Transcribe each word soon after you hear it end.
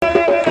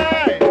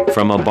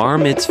From a bar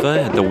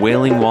mitzvah at the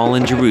Wailing Wall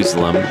in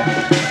Jerusalem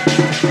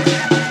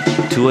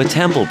to a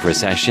temple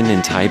procession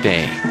in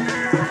Taipei,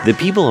 the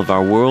people of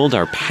our world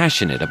are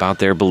passionate about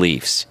their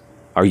beliefs.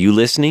 Are you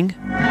listening?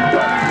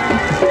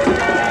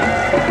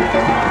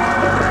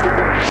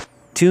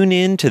 Tune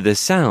in to the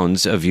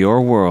sounds of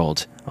your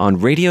world on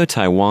Radio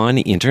Taiwan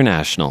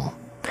International.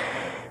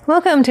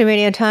 Welcome to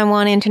Radio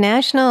Taiwan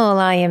International.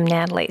 I am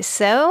Natalie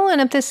So, and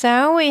up this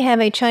hour we have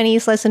a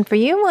Chinese lesson for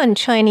you on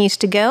Chinese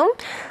to go.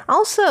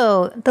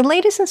 Also, the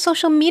latest in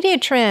social media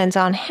trends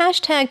on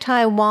hashtag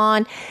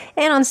Taiwan,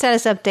 and on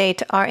Status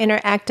Update, our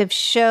interactive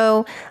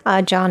show.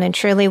 John and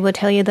Shirley will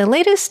tell you the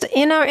latest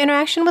in our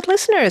interaction with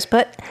listeners.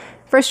 But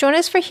first, join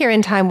us for Here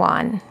in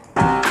Taiwan.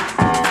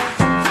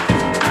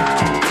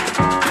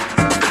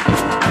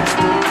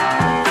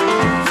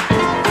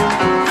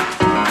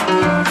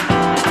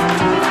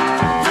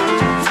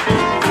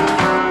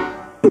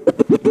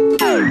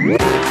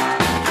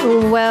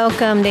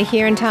 Welcome to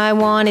Here in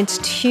Taiwan. It's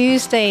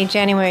Tuesday,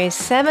 January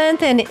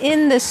 7th, and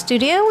in the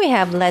studio we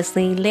have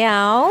Leslie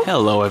Liao.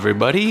 Hello,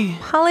 everybody.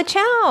 Paula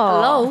Chow.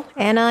 Hello.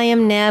 And I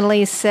am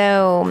Natalie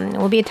So.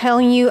 We'll be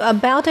telling you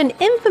about an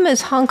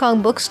infamous Hong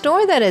Kong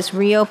bookstore that is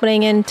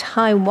reopening in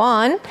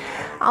Taiwan.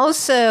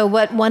 Also,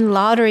 what one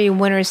lottery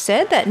winner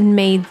said that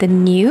made the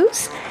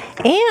news.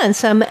 And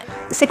some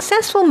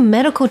successful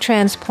medical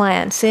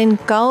transplants in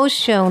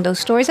Kaohsiung. Those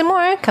stories and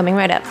more coming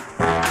right up.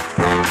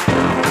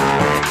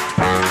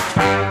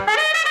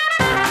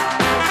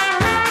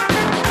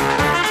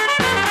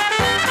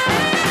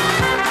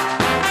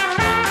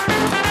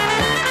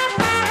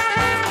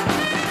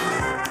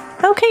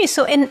 Okay,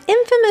 so an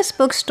infamous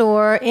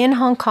bookstore in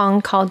Hong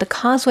Kong called the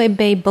Causeway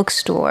Bay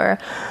Bookstore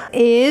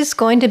is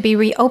going to be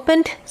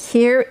reopened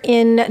here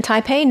in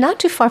Taipei, not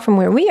too far from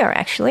where we are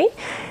actually,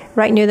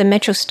 right near the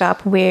metro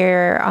stop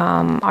where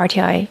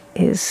RTI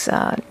is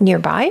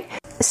nearby.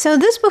 So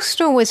this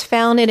bookstore was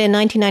founded in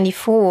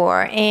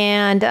 1994,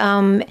 and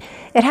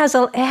it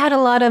had a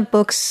lot of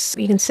books,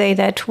 you can say,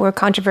 that were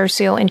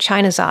controversial in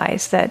China's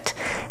eyes, that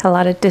a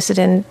lot of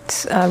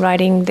dissidents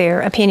writing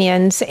their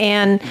opinions.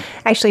 And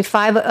actually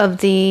 5 of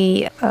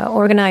the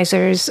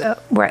organizers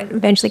were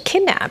eventually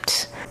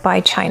kidnapped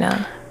by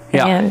China.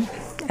 Yeah. And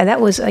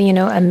that was,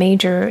 a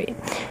major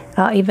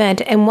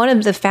event. And one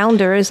of the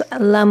founders,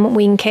 Lam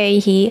Wing Kei,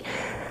 he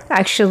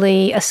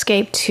actually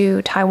escaped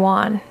to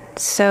Taiwan.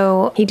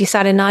 So he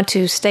decided not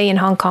to stay in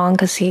Hong Kong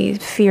because he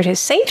feared his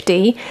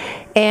safety.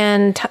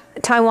 And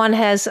Taiwan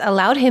has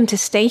allowed him to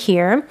stay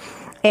here.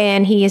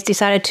 And he has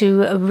decided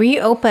to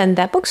reopen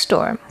that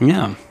bookstore.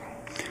 Yeah.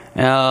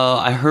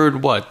 I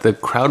heard the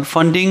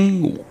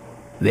crowdfunding,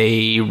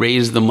 they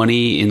raised the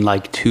money in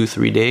like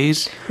 2-3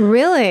 days.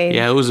 Really?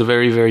 Yeah, it was a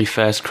very, very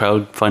fast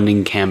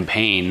crowdfunding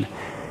campaign.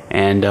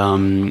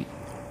 And,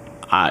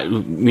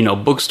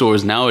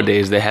 bookstores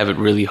nowadays, they have it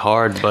really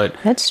hard. But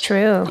that's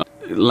true.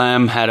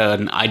 Lam had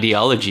an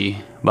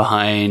ideology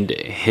behind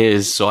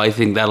his, so I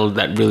think that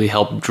really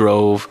helped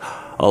drove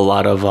a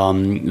lot of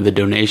the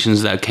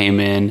donations that came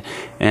in,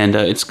 and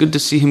it's good to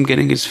see him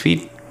getting on his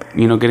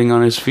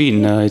feet,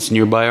 and it's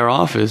nearby our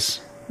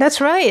office.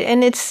 That's right,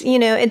 and it's,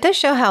 it does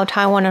show how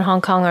Taiwan and Hong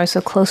Kong are so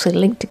closely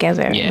linked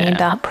together. Yeah. I mean,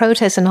 the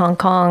protests in Hong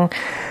Kong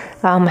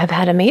have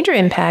had a major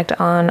impact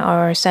on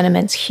our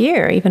sentiments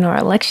here, even our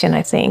election,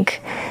 I think.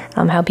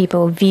 How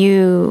people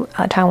view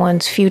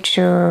Taiwan's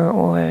future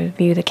or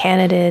view the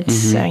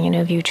candidates,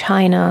 view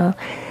China.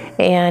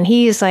 And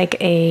he is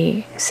like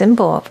a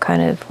symbol of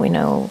kind of,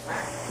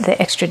 the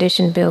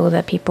extradition bill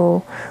that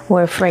people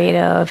were afraid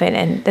of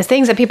and the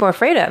things that people are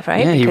afraid of,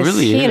 right? Yeah, he because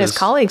really he is. and his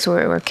colleagues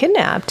were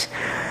kidnapped.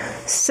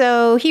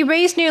 So he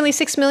raised nearly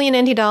 6 million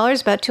NT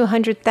dollars, about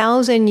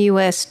 200,000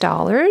 US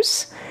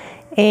dollars.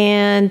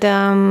 And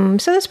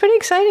so that's pretty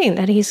exciting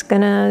that he's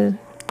going to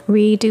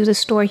redo the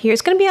store here.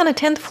 It's going to be on the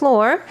 10th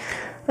floor,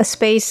 a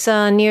space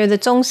near the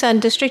Zhongshan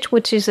district,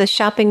 which is a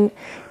shopping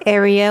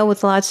area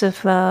with lots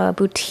of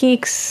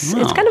boutiques.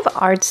 Wow. It's kind of an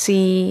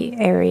artsy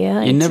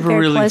area. You never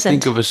really pleasant.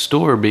 think of a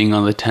store being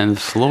on the 10th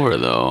floor,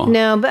 though.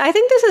 No, but I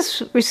think this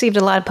has received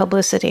a lot of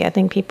publicity. I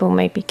think people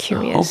might be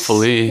curious.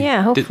 Hopefully.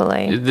 Yeah,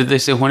 hopefully. Did they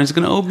say when it's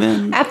going to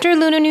open? After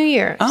Lunar New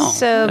Year. Oh,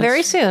 so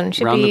very soon.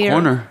 Should around be the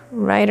corner.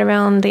 Right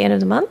around the end of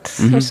the month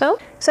or so.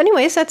 So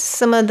anyways, that's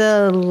some of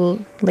the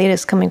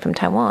latest coming from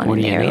Taiwan What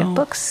in do the you area know? of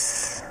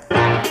books.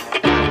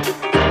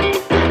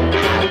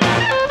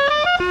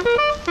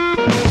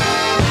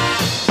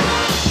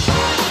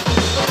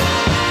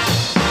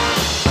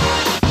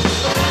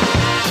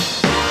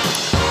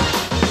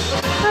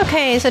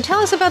 Okay, so tell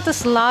us about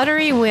this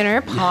lottery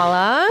winner,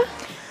 Paula.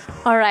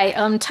 All right.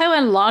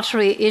 Taiwan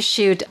Lottery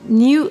issued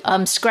new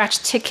scratch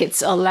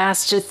tickets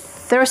last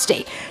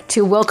Thursday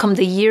to welcome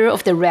the Year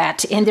of the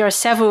Rat. And there are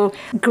several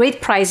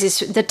great prizes.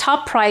 The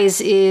top prize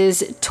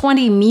is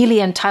 20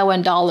 million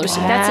Taiwan dollars.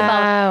 So that's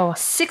about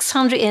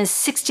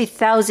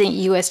 660,000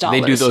 US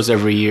dollars. They do those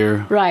every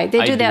year. Right.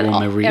 They do that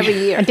every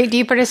year. Do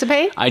you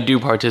participate? I do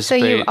So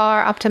participate. you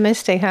are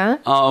optimistic, huh?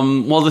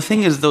 Well, the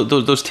thing is,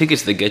 those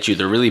tickets they get you,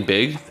 they're really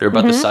big. They're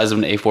about the size of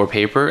an A4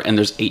 paper, and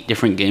there's 8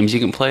 different games you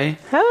can play.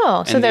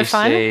 Oh, so And they're they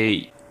fun?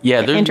 say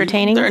Yeah, they're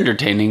entertaining? They're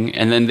entertaining,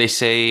 and then they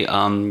say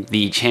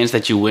the chance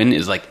that you win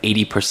is like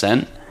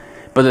 80%.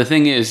 But the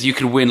thing is, you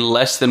could win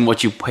less than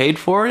what you paid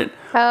for it,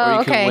 or you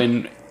okay. can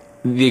win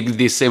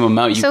the same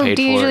amount you paid for it. So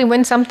do you usually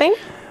win something?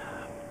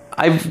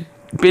 I've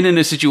been in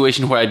a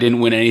situation where I didn't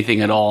win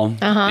anything at all,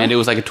 and it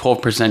was like a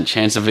 12%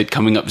 chance of it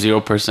coming up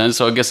 0%.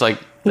 So I guess like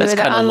that's You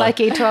were kind the of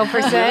unlucky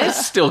 12%.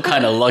 That's still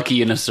kind of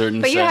lucky in a certain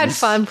But sense. you had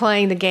fun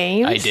playing the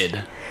games. I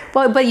did.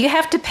 But you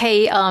have to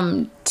pay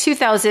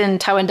 2,000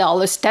 Taiwan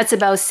dollars. That's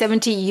about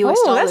 70 US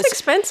Oh, dollars. that's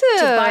expensive.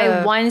 To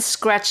buy one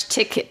scratch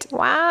ticket.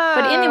 Wow.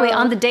 But anyway,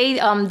 on the day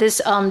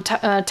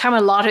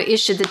Taiwan Lottery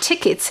issued the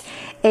tickets,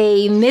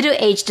 a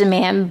middle-aged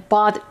man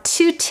bought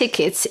 2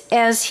 tickets.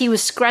 As he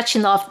was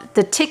scratching off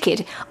the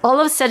ticket, all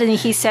of a sudden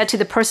he said to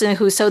the person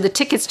who sold the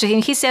tickets to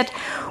him, he said,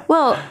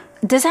 well,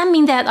 does that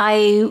mean that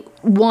I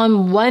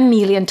won 1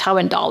 million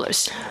Taiwan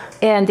dollars?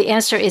 And the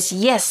answer is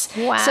yes.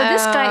 Wow. So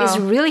this guy is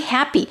really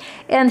happy.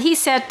 And he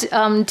said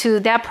to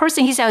that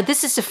person, he said,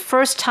 this is the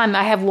first time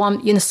I have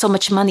won, so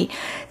much money.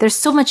 There's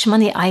so much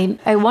money.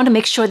 I want to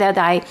make sure that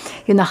I,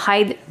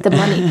 hide the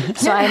money.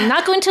 So I'm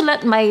not going to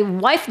let my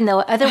wife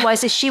know.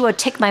 Otherwise, she will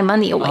take my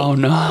money away. Oh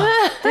no!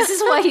 This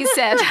is what he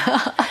said.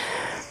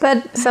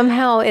 But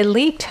somehow it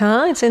leaked,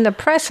 huh? It's in the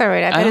press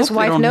already. I bet his hope they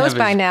wife don't knows have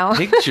by his now.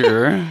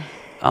 Picture.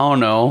 I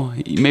don't know.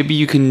 Maybe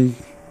you can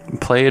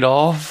play it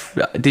off.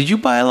 Did you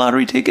buy a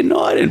lottery ticket? No,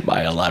 I didn't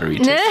buy a lottery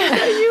ticket.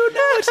 You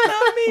know it's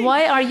not me.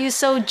 Why are you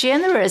so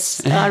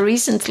generous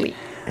recently?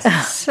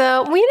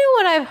 So, you know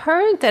what I've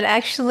heard? That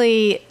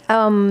actually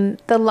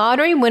the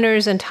lottery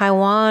winners in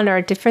Taiwan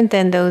are different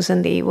than those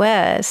in the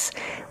U.S.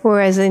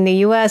 Whereas in the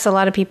U.S., a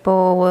lot of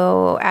people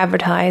will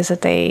advertise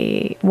that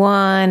they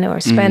won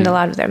or spend a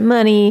lot of their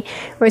money.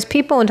 Whereas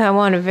people in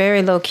Taiwan are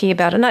very low-key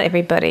about it. Not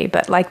everybody,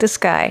 but like this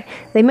guy.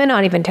 They may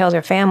not even tell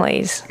their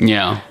families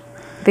Yeah.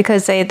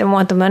 because they don't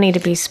want the money to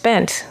be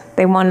spent.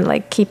 They want to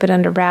keep it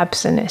under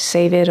wraps and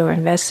save it or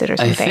invest it or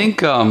something. I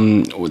think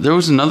there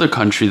was another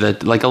country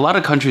that, like a lot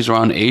of countries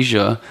around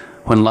Asia,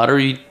 when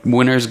lottery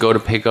winners go to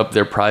pick up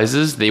their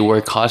prizes, they wear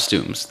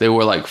costumes. They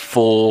wear like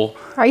full.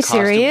 Are you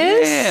costumes.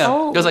 serious? Yeah.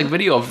 Oh. There's like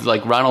video of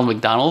like Ronald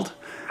McDonald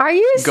Are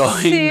you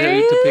going serious?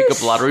 there to pick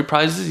up lottery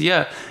prizes.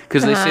 Yeah,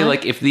 because they say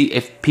like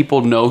if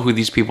people know who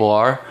these people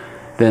are,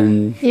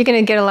 then You're going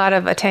to get a lot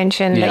of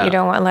attention that Yeah. you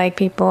don't want,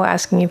 people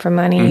asking you for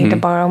money to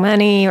borrow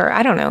money, or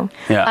I don't know.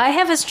 yeah. I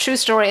have a true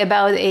story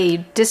about a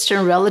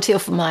distant relative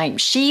of mine.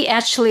 She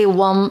actually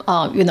won,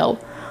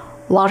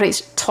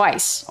 lotteries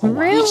twice.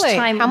 Really? Each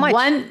time, How much?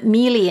 1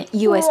 million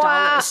US Wow.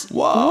 dollars.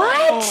 Whoa.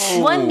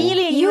 What? 1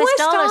 million US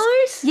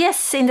dollars?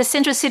 Yes, in the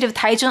central city of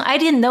Taichung. I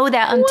didn't know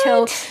that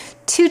until What?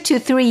 2 to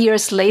 3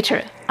 years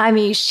later. I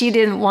mean, she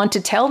didn't want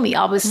to tell me,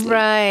 obviously.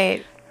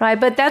 Right. Right,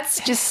 but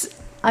that's just,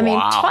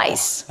 Wow.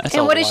 twice. That's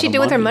And a what did lot she of do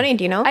with her money?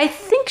 Do you know? I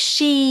think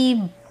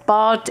she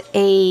bought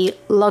a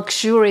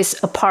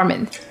luxurious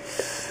apartment.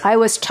 I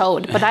was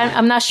told, but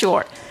I'm not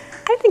sure.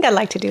 I think I'd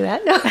like to do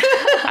that.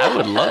 I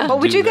would love. What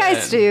would you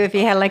guys do if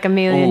you had $1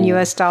 million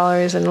US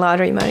dollars in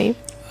lottery money?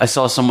 I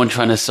saw someone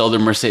trying to sell their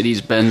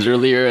Mercedes Benz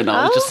earlier, and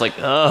I was just like,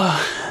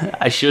 "Ugh,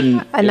 I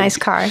shouldn't." A nice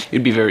car.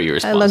 It'd be very A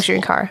irresponsible.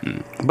 luxury car.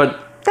 But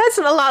That's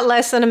a lot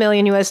less than $1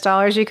 million US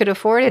dollars. You could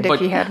afford it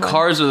if you had one.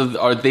 cars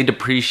are they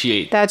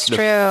depreciate. That's the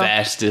true.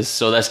 Fastest,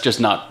 so that's just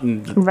not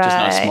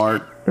Right.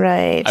 smart.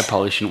 Right. I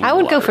probably shouldn't. I win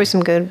would the go for lottery.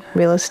 some good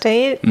real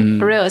estate.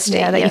 Real estate,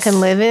 Yeah, that you yes. can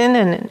live in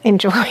and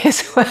enjoy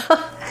as well.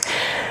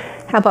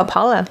 How about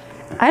Paula?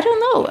 I don't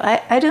know.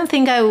 I don't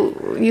think I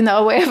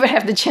will ever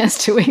have the chance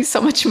to win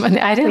so much money.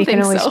 I don't You think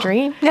can always so.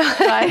 dream.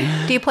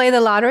 Right? Do you play the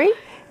lottery?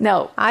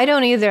 No. I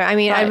don't either. I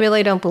mean, I Right.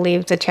 really don't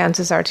believe the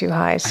chances are too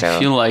high. So I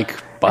feel like I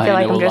buying feel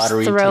like a I'm just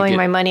lottery throwing ticket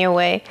my money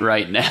away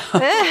right now.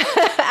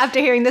 after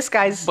hearing this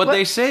guy's. But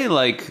they say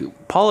like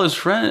Paula's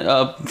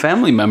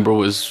family member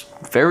was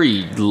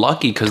very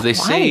lucky because they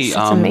say Twice.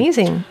 It's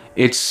amazing.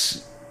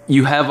 It's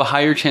you have a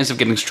higher chance of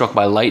getting struck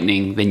by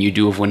lightning than you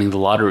do of winning the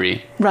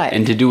lottery. Right.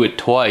 And to do it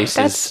twice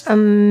That's is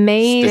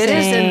amazing. It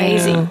is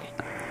amazing.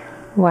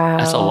 Wow.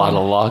 that's a lot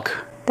of luck.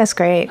 That's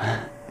great.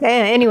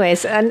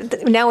 Anyways,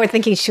 now we're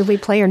thinking, should we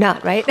play or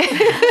not, right?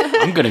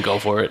 I'm gonna go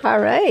for it. All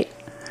right.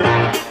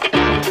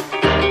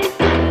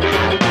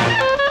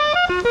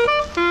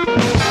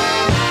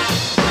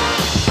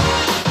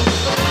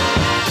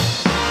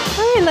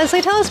 All right,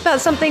 Leslie, tell us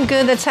about something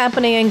good that's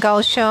happening in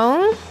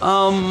Kaohsiung.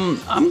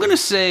 I'm gonna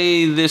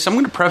say this. I'm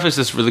gonna preface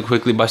this really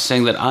quickly by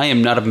saying that I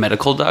am not a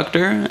medical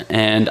doctor,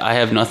 and I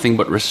have nothing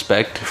but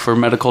respect for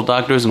medical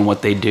doctors and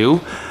what they do.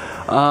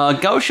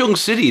 Kaohsiung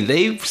City,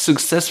 they've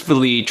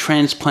successfully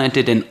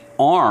transplanted an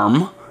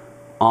arm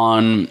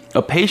on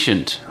a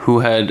patient who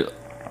had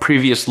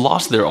previously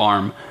lost their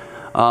arm.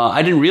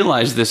 I didn't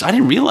realize this. I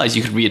didn't realize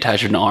you could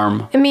reattach an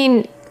arm, I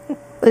mean,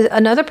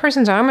 another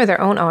person's arm or their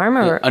own arm?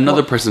 Or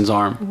another person's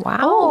arm.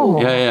 Wow.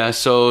 Yeah.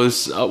 So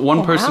one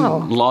Wow.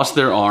 person lost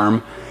their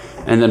arm,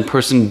 and then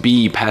person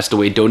B passed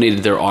away,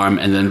 donated their arm,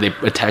 and then they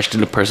attached it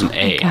to person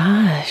A.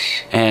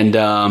 Gosh. And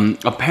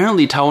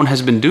apparently Taiwan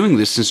has been doing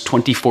this since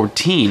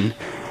 2014.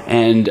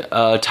 And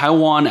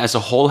Taiwan as a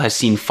whole has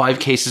seen 5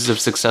 cases of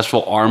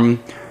successful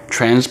arm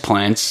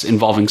transplants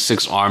involving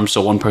 6 arms,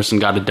 so one person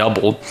got a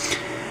double.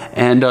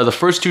 And the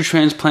first 2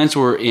 transplants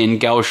were in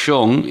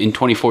Kaohsiung in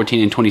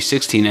 2014 and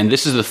 2016, and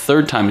this is the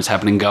 3rd time it's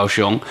happened in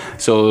Kaohsiung,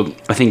 so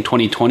I think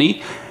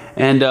 2020.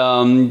 And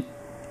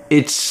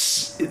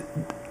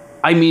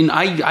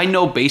I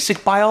know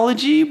basic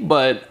biology,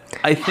 but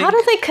I think... How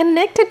do they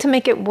connect it to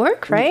make it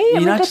work, right?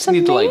 That's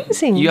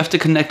amazing. You have to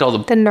connect all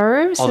the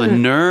nerves? All the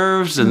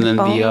nerves and then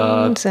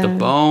the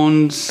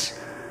bones.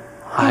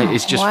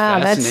 It's just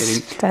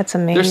fascinating. That's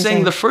amazing. They're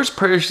saying the first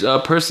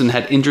person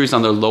had injuries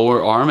on their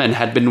lower arm and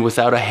had been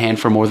without a hand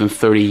for more than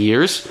 30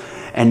 years.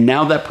 And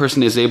now that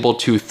person is able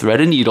to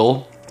thread a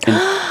needle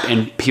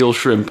and peel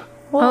shrimp.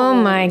 Oh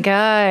my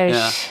gosh.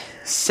 Yeah.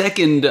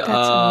 Second that's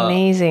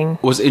amazing.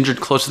 Was injured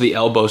close to the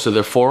elbow, so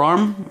their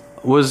forearm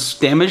was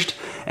damaged.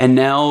 And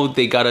now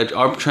they got an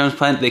arm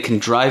transplant. They can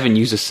drive and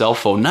use a cell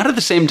phone. Not at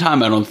the same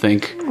time, I don't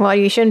think. Well,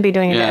 you shouldn't be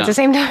doing that at the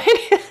same time.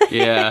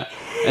 Yeah.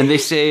 And they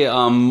say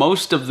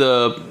most of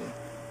the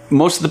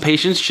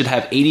patients should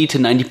have 80 to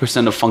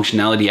 90% of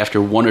functionality after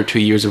 1 or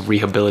 2 years of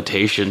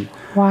rehabilitation.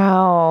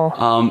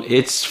 Wow.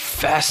 It's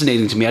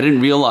fascinating to me. I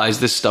didn't realize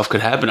this stuff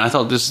could happen. I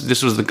thought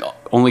this was the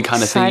only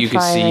kind of thing you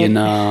could see in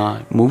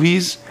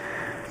movies.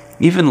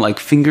 Even like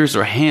fingers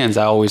or hands,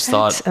 I always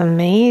thought. That's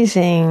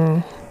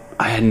amazing.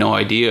 I had no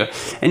idea.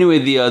 Anyway,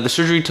 the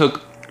surgery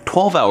took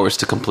 12 hours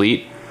to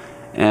complete.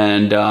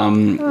 And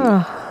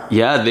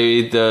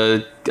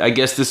I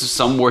guess this is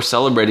some were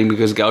celebrating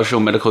because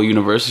Kaohsiung Medical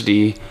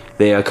University,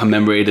 they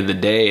commemorated the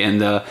day, and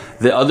the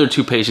other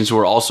 2 patients who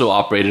were also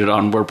operated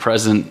on were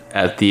present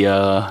at the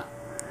at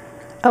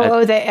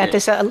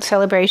the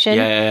celebration.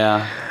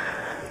 Yeah.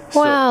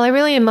 Wow, I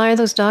really admire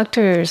those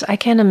doctors. I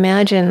can't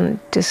imagine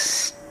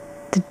just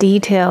the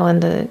detail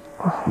and the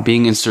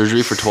being in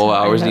surgery for 12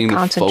 hours, needing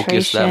to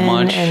focus that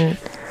much.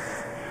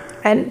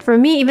 And for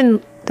me,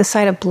 even the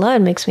sight of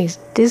blood makes me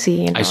dizzy.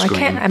 You know?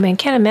 I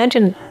can't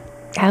imagine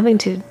having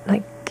to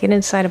like get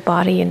inside a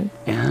body and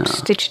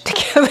stitch it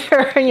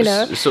together, you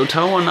know. So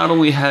Taiwan not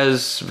only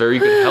has very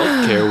good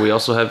healthcare, we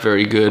also have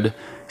very good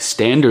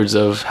standards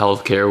of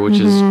healthcare, which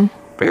is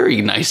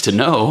very nice to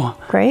know.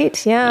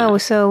 Great, yeah.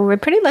 So we're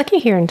pretty lucky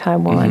here in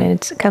Taiwan, and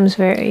it comes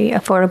very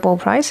affordable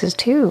prices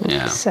too.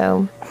 Yeah.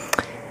 So,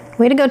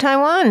 way to go,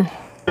 Taiwan.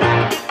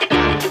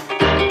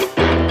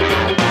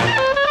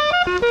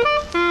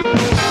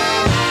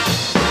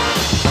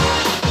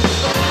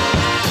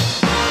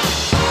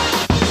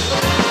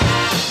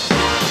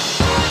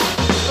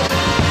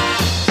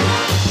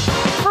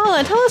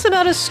 Tell us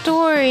about a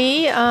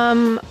story,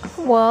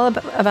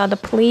 about the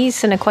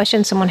police and a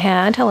question someone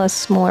had. Tell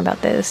us more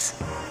about this.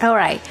 All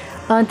right.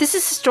 This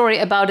is a story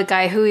about a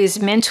guy who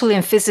is mentally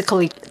and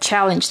physically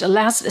challenged.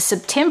 Last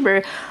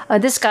September,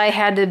 this guy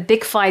had a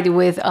big fight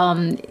with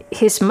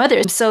his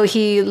mother. So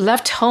he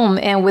left home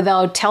and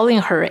without telling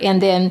her.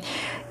 And then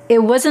it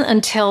wasn't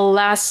until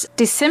last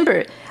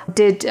December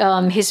did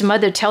his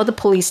mother tell the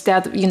police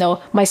that,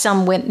 my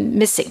son went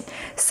missing.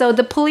 So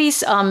the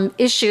police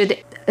issued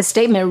a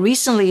statement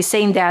recently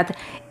saying that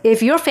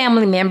if your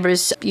family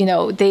members,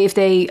 if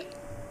they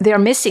are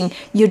missing,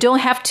 you don't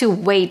have to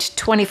wait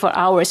 24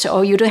 hours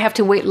or you don't have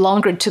to wait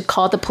longer to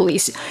call the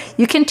police.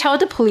 You can tell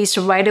the police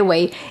right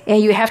away,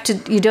 and you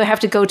don't have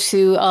to go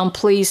to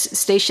police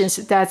stations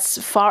that's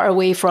far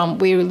away from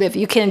where you live.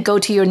 You can go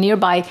to your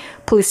nearby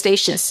police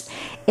stations.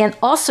 And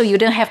also, you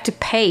don't have to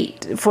pay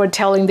for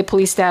telling the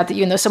police that,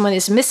 someone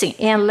is missing.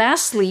 And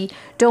lastly,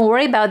 don't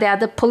worry about that.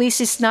 The police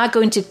is not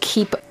going to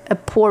keep a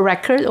poor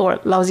record or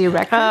lousy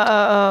record.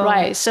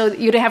 Right. So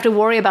you don't have to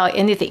worry about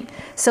anything.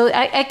 So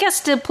I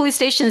guess the police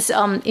station's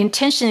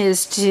intention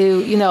is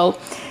to,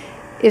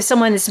 if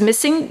someone is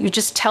missing, you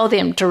just tell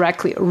them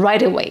directly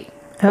right away.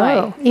 Oh,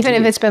 right? Even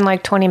if it's been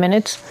like 20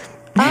 minutes?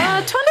 20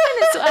 minutes.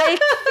 I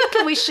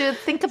think we should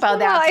think about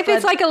that. Well, if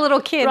it's like a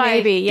little kid,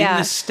 maybe, yeah. In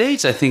the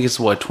States, I think it's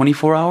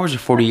 24 hours or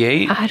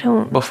 48? I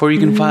don't... Before you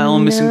can file a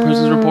missing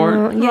persons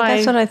report? Yeah,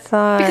 that's what I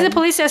thought. Because the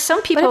police says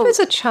some people... But if it's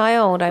a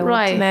child, I would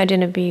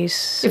imagine it'd be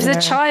sooner. If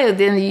it's a child,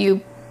 then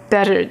you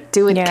better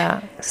do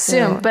it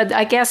soon. But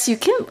I guess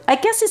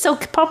it's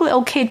probably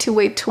okay to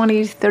wait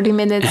 20, 30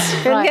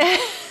 minutes. Right.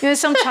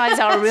 Some childs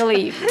are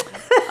really...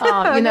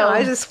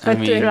 I just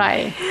went through.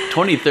 Right.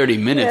 20, 30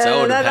 minutes,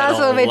 I would have had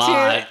a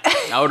lot.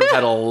 I would have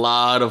had a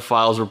lot of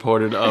files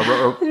reported,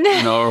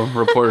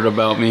 reported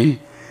about me.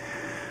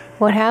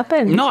 What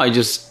happened? No, I would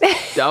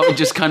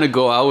just kind of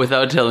go out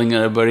without telling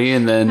anybody,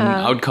 and then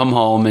I would come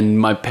home, and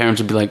my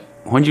parents would be like,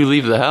 "When did you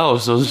leave the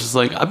house?" I was just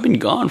like, "I've been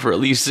gone for at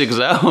least 6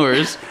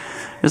 hours."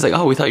 It's like,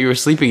 "Oh, we thought you were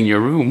sleeping in your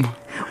room."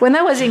 When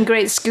I was in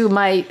grade school,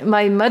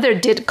 my mother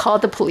did call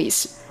the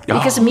police.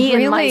 Because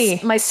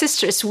and my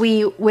sisters,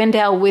 we went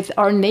out with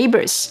our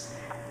neighbors.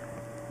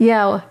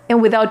 Yeah,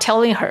 and without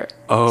telling her.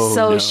 Oh,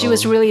 so she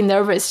was really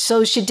nervous.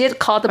 So she did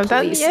call the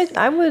police.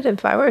 I would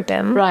if I were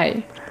them.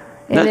 Right.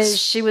 And then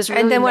she was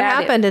really And then what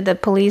happened? Did the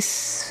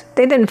police...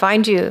 They didn't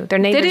find you. Their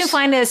neighbors... They didn't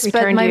find us,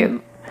 but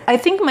I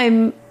think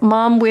my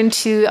mom went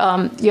to,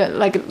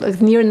 like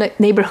near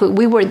neighborhood.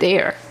 We were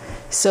there.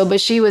 So,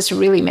 but she was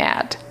really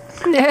mad.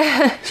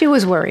 She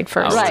was worried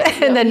first,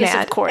 Right. and then Yes,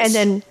 mad, of course. and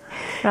then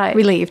Right.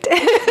 relieved.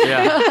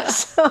 Yeah.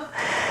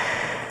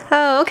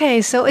 Oh,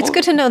 okay. So it's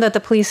good to know that the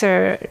police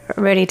are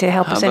ready to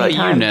help How us about you,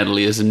 anytime.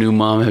 Natalie, as a new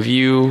mom? Have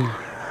you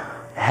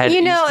had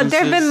You know,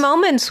 there have been instances?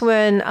 moments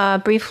when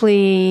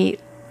briefly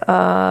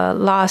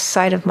lost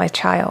sight of my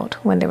child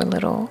when they were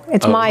little.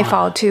 It's my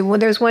fault too. Well,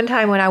 there's one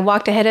time when I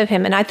walked ahead of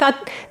him and I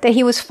thought that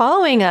he was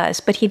following us,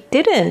 but he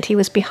didn't. He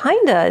was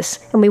behind us,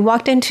 and we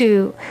walked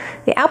into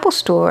the Apple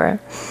store,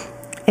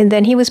 and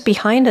then he was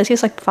behind us. He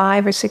was like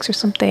 5 or 6 or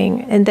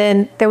something, and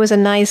then there was a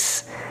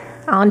nice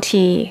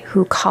auntie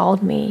who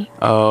called me.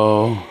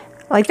 Oh,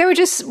 Like they were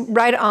just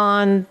right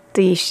on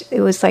the.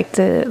 It was like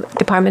the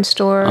department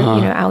store,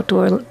 you know,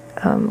 outdoor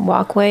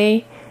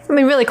walkway. I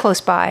mean, really close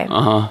by.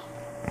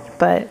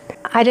 But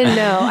I didn't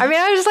know. I mean,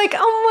 I was like,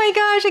 oh my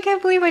gosh, I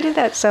can't believe I did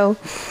that. So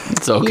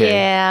it's okay.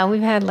 yeah,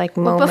 we've had like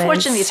moments. But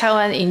fortunately,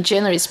 Taiwan in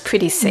general is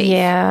pretty safe.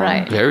 Yeah.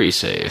 Right. Very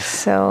safe.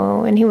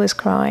 So, and he was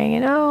crying,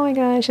 and oh my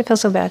gosh, I felt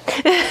so bad.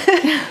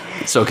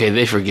 It's okay.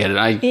 They forget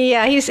it.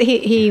 Yeah, he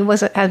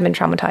hasn't been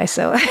traumatized,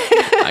 so.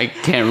 I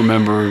can't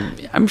remember.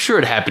 I'm sure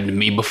it happened to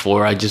me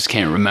before. I just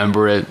can't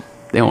remember it.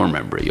 They won't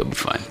remember it. You'll be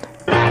fine.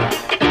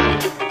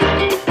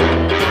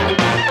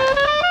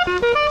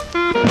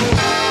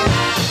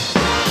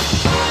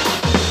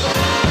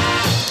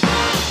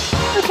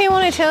 Okay, I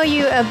want to tell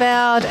you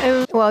about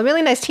a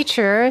really nice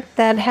teacher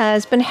that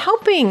has been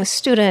helping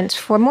students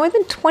for more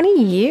than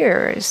 20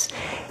 years.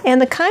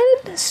 And the kind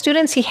of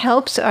students he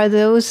helps are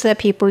those that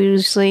people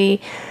usually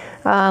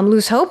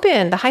lose hope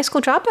in, the high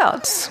school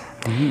dropouts.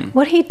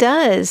 What he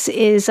does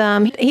is,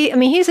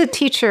 he's a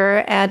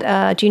teacher at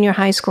a junior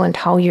high school in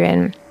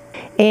Taoyuan,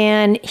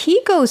 and he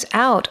goes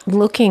out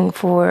looking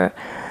for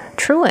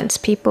truants,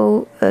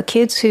 people,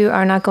 kids who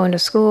are not going to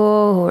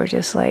school, who are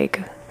just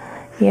like,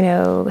 you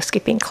know,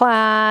 skipping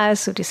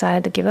class, who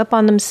decided to give up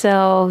on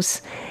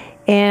themselves.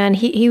 And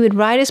he would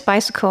ride his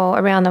bicycle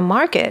around the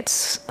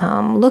markets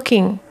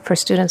looking for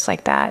students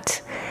like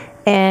that.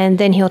 And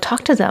then he'll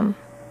talk to them,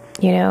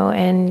 you know,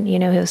 and, you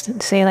know, he'll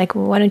say, like,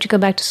 well, why don't you go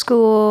back to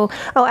school?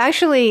 Oh,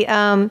 actually,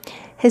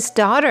 his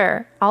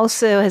daughter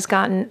also has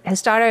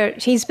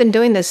she's been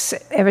doing this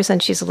ever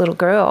since she's a little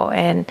girl.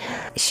 And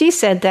she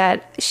said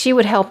that she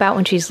would help out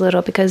when she's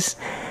little because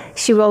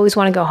she would always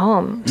want to go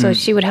home. So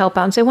she would help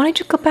out and say, why don't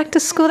you go back to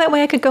school? That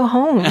way I could go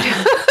home.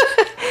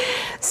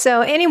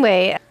 So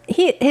anyway,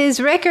 his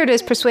record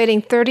is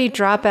persuading 30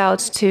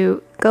 dropouts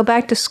to go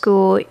back to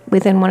school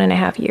within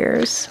 1.5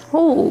 years.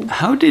 Oh,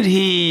 How did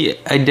he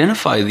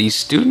identify these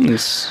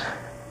students?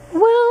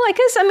 Well, I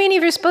guess,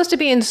 if you're supposed to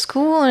be in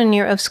school and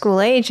you're of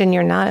school age and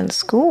you're not in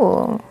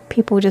school,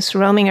 people just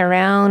roaming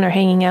around or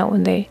hanging out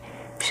when they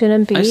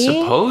shouldn't be. I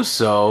suppose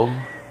so.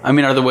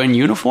 Are they wearing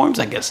uniforms?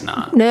 I guess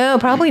not. No,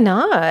 probably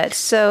not.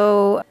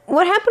 So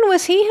what happened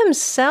was he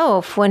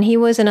himself, when he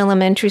was in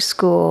elementary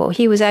school,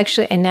 he was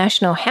actually a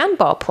national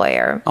handball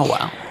player. Oh,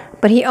 wow.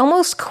 But he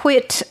almost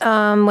quit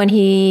when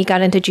he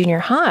got into junior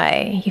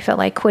high. He felt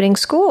like quitting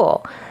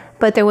school.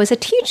 But there was a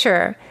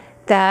teacher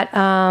that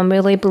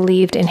really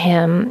believed in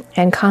him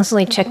and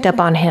constantly checked up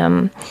on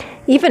him,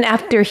 even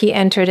after he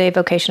entered a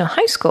vocational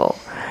high school.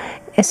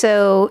 And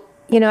so,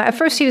 you know, at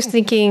first he was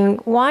thinking,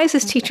 why is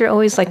this teacher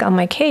always like on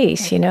my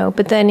case, you know?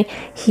 But then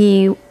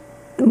he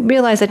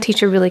realized that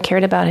teacher really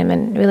cared about him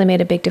and really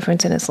made a big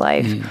difference in his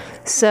life.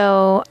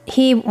 So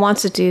he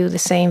wants to do the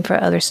same for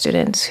other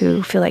students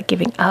who feel like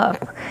giving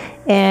up.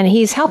 And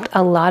he's helped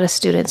a lot of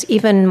students,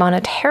 even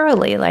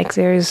monetarily. Like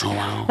there's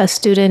a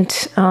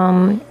student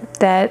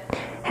that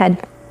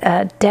had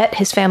debt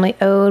his family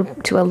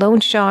owed to a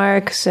loan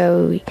shark.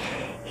 So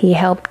he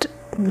helped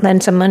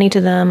lend some money to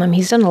them.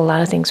 He's done a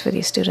lot of things for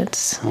these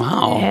students.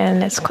 Wow.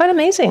 And it's quite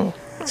amazing.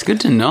 It's good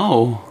to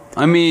know.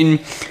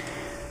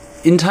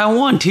 In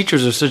Taiwan,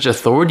 teachers are such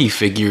authority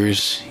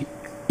figures.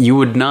 You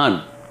would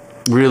not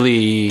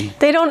really...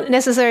 They don't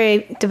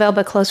necessarily develop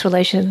a close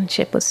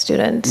relationship with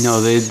students. No,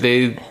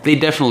 they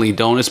definitely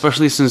don't,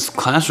 especially since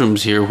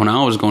classrooms here, when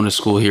I was going to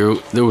school here,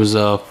 there was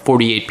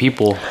 48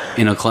 people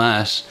in a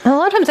class. And a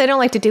lot of times they don't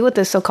like to deal with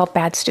the so-called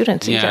bad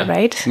students either,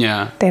 right?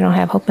 Yeah. They don't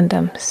have hope in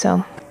them.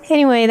 So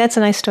anyway, that's a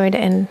nice story to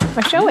end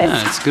our show with.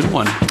 Yeah, it's a good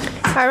one.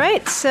 All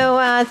right,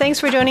 so thanks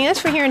for joining us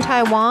for Here in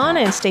Taiwan,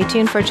 and stay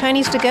tuned for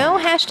Chinese to Go,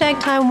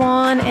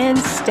 #Taiwan, and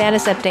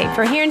status update.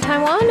 For Here in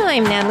Taiwan,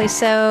 I'm Natalie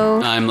So.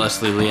 I'm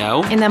Leslie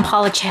Liao. and then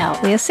Paula Chow.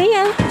 We'll see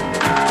ya.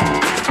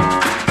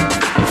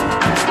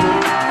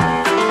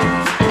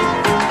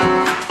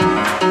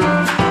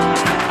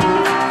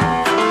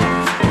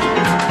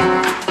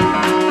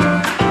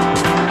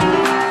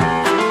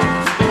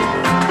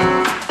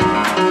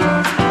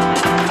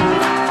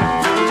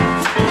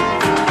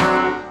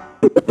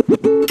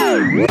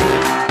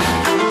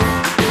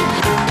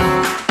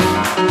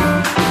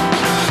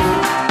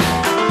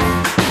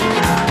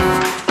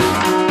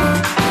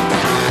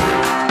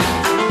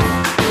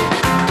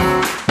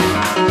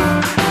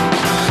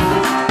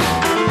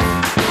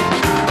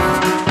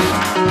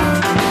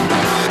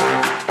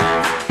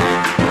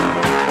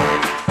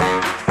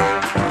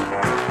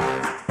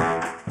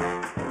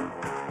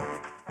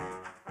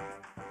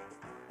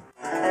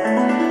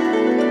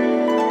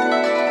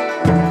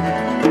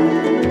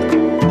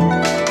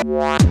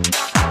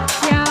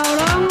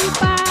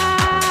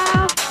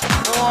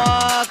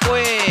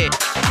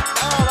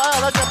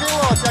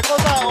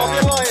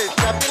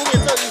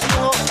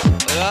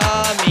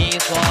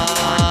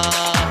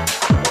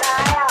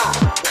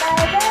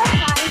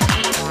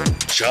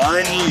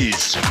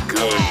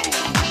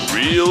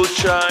 Real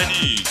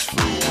Chinese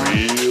for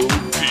real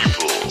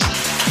people.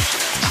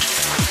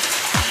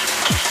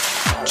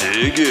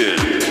 Dig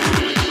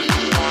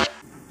in.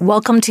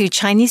 Welcome to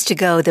Chinese to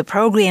Go, the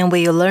program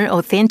where you learn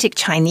authentic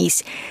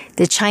Chinese,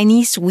 the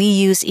Chinese we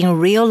use in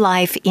real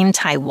life in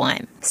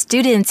Taiwan.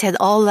 Students at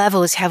all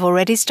levels have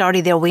already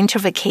started their winter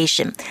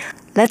vacation.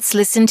 Let's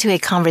listen to a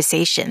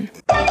conversation.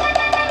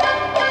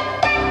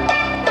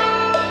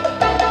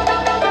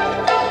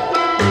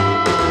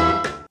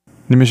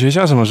 你们学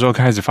校什么时候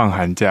开始放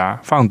寒假？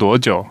放多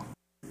久？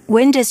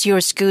 When does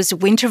your school's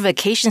winter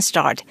vacation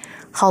start?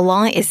 How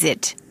long is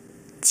it?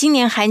 今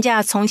年寒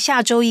假从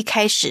下周一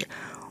开始，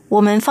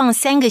我们放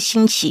3个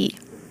星期。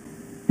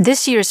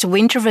This year's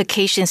winter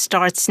vacation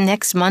starts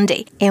next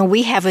Monday, and we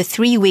have a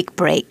 3-week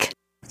break.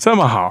 这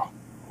么好，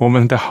我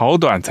们的好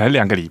短，才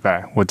2个礼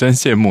拜，我真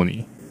羡慕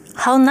你。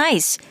 How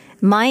nice!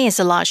 Mine is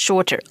a lot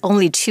shorter,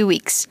 only 2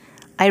 weeks.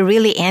 I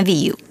really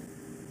envy you.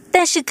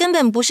 但是根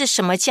本不是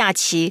什么假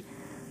期，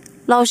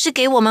老师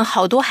给我们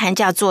好多寒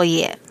假作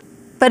业。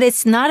But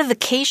it's not a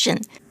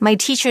vacation. My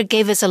teacher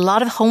gave us a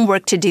lot of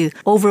homework to do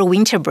over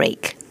winter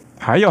break.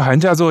 还有寒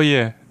假作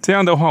业，这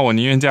样的话，我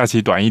宁愿假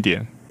期短一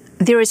点。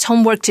 There is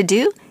homework to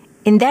do?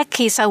 In that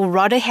case, I would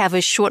rather have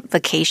a short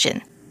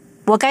vacation.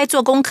 我该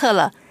做功课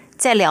了，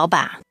再聊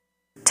吧。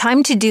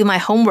Time to do my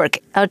homework.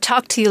 I'll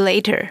talk to you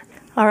later.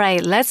 All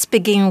right, let's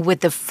begin with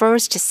the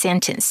first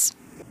sentence.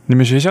 你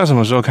们学校什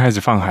么时候开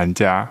始放寒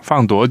假？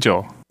放多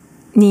久？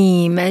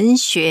你们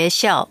学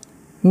校，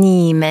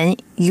你们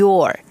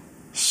your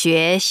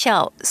学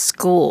校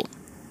school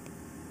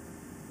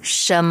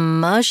什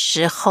么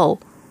时候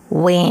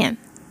when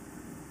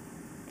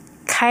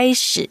开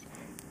始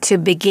to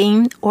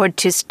begin or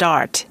to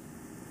start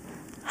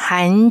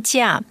寒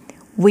假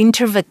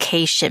winter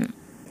vacation.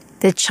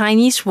 The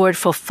Chinese word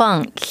for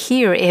放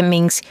here it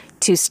means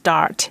to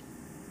start.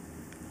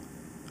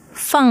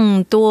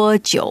 放多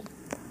久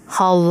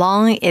How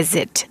long is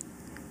it?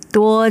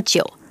 多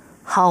久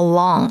How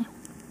long?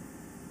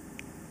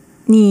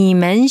 你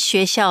们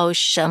学校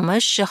什么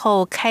时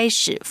候开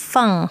始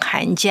放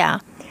寒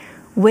假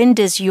When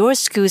does your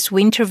school's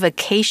winter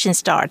vacation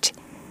start?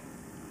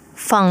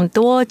 放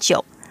多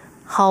久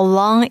How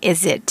long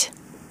is it?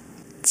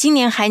 今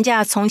年寒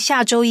假从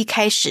下周一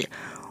开始，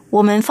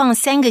我们放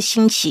3个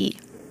星期。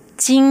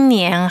今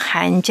年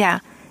寒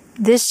假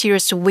This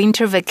year's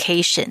winter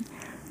vacation.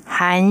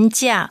 寒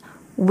假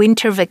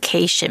winter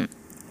vacation.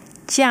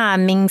 假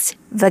means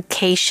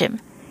vacation.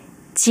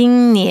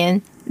 今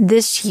年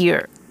this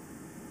year.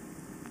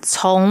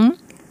 从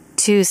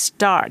to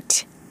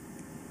start.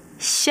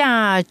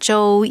 下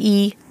周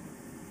一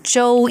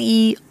周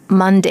一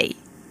Monday.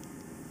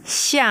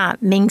 下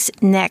means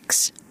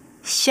next.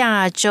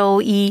 下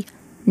周一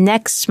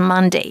next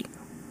Monday.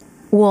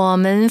 我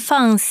们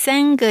放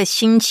3个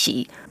星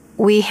期。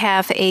We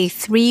have a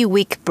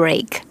 3-week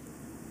break.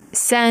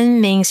 3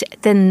 means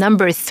the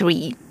number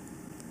 3.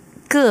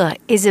 个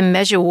is a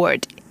measure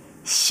word.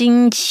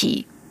 星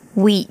期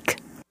week.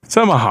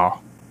 这么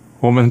好，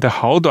我们的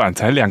好短，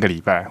才2个礼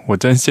拜，我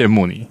真羡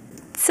慕你。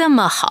这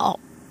么好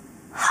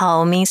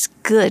How means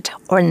good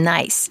or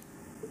nice.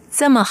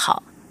 这么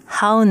好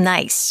How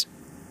nice.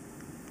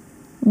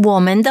 我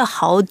们的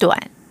好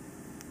短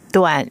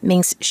短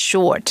means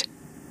short.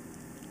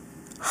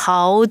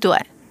 好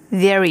短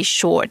very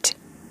short.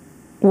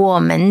 我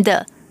们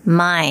的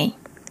mine.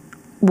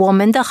 我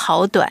们的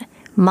好短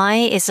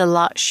Mine is a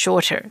lot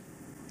shorter.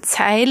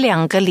 才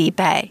2个礼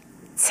拜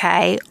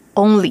才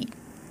only.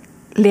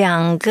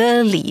 2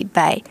个礼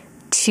拜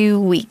 2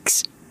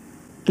 weeks.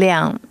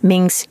 2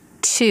 means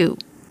 2.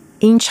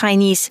 In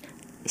Chinese,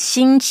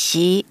 星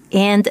期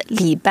and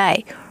礼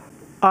拜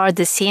are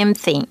the same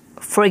thing.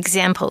 For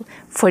example,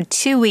 for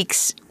 2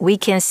 weeks, we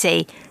can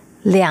say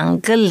 2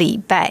个礼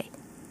拜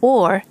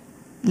or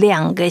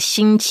 2个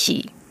星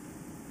期。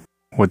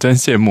我真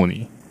羡慕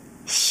你。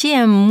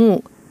羡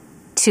慕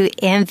to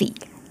envy.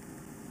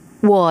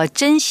 我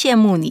真羡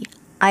慕你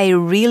I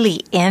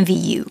really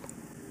envy you.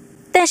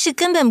 但是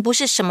根本不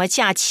是什么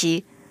假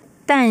期。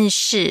但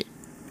是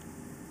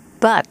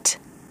but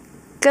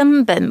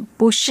根本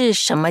不是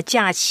什么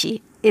假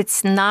期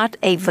It's not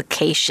a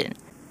vacation.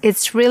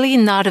 It's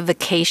really not a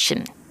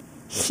vacation.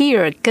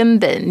 Here 根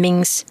本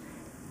means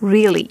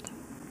really.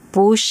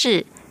 不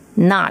是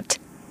not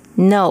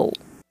no.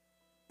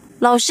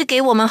 老师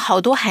给我们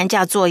好多寒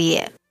假作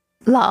业。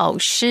老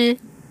师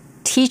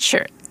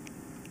teacher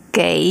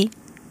给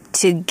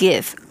to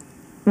give.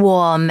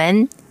 我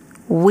们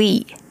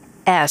we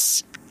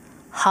s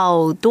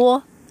好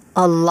多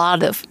a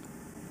lot of.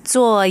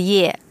 作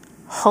业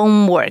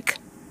homework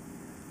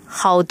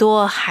好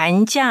多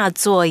寒假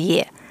作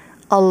业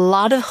a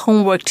lot of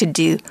homework to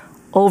do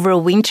over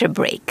winter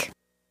break.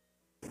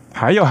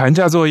 还有寒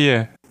假作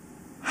业。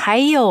还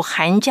有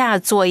寒假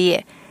作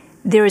业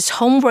There is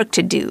homework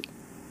to do.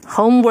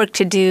 Homework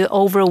to do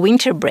over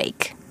winter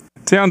break.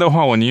 这样的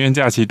话，我宁愿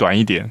假期短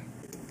一点。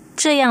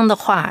这样的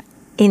话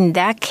in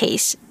that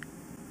case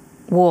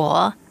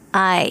我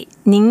I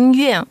宁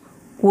愿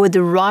would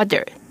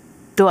rather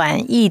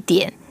短一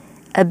点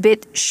a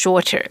bit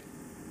shorter.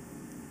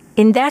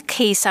 In that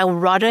case, I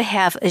would rather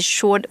have a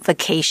short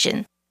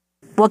vacation.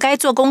 我该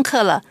做功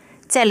课了，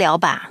再聊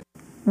吧。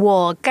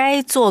我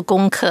该做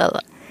功课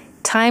了。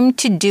Time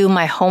to do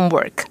my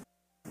homework.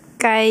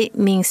 该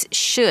means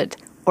should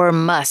or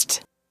must.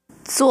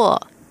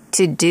 做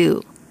to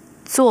do.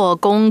 做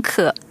功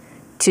课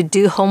to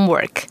do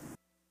homework.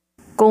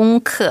 功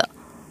课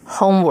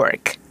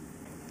homework.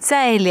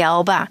 再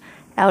聊吧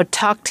I'll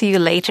talk to you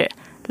later.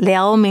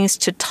 聊 means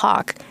to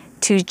talk,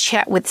 to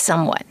chat with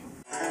someone.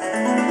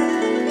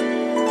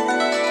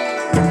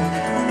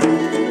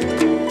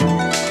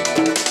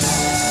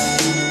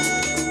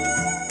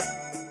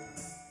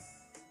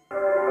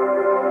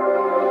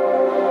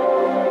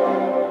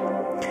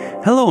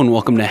 Hello and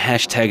welcome to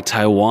Hashtag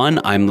Taiwan.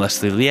 I'm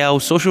Leslie Liao,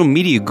 social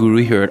media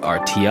guru here at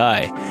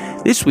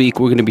RTI. This week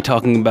we're going to be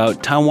talking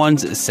about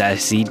Taiwan's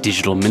sassy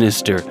digital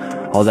minister.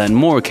 All that and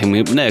more coming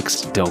up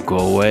next. Don't go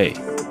away.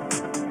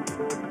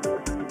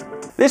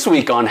 This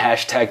week on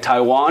Hashtag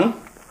Taiwan,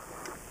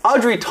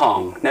 Audrey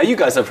Tong. Now you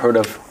guys have heard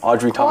of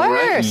Audrey Tong,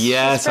 right?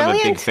 Yes, I'm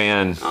a big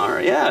fan. All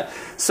right, yeah.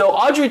 So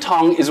Audrey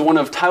Tong is one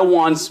of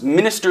Taiwan's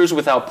ministers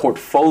without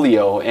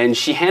portfolio, and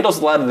she handles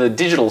a lot of the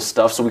digital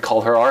stuff, so we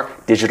call her our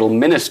digital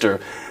minister.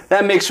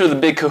 That makes her the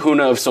big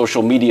kahuna of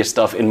social media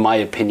stuff, in my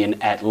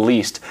opinion, at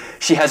least.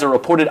 She has a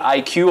reported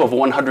IQ of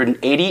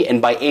 180,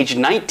 and by age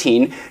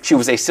 19, she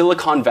was a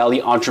Silicon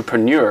Valley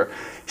entrepreneur.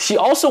 She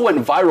also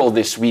went viral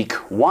this week.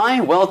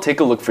 Why? Well, take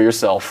a look for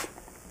yourself.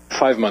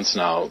 5 months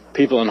now,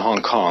 people in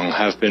Hong Kong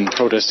have been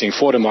protesting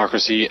for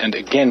democracy and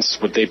against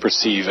what they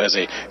perceive as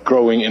a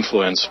growing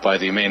influence by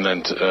the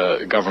mainland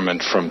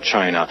government from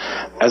China.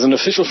 As an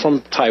official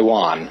from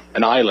Taiwan,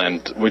 an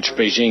island which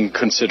Beijing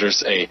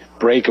considers a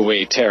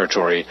breakaway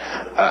territory,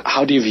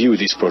 how do you view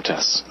these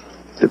protests?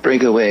 The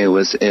breakaway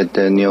was at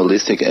the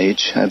Neolithic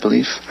age, I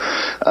believe.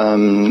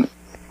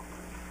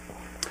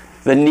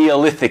 The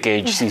Neolithic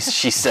age,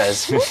 she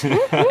says.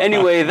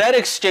 Anyway, that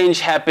exchange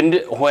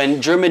happened when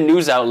German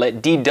news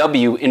outlet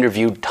DW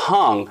interviewed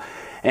Tong.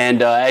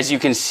 And as you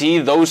can see,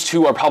 those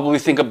two are probably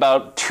think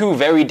about two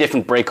very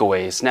different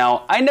breakaways.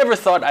 Now, I never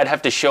thought I'd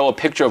have to show a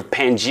picture of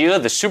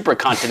Pangaea, the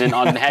supercontinent,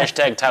 on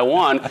Hashtag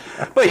Taiwan,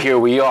 but here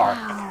we are.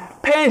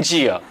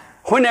 Pangaea,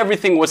 when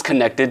everything was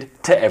connected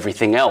to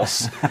everything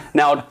else.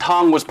 Now,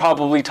 Tong was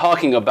probably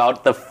talking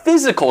about the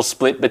physical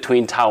split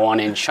between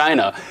Taiwan and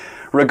China.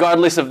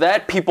 Regardless of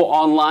that, people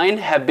online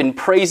have been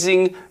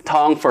praising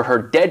Tong for her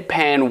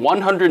deadpan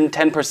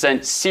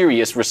 110%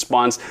 serious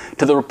response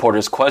to the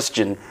reporter's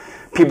question.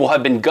 People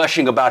have been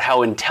gushing about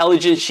how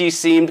intelligent she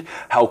seemed,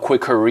 how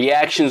quick her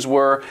reactions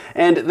were,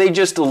 and they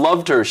just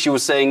loved her. She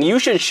was saying, "You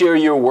should share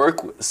your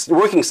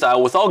working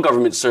style with all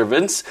government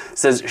servants,"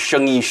 says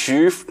Sheng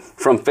Yishu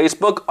from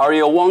Facebook.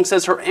 Aria Wong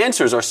says her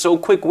answers are so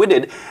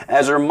quick-witted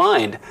as her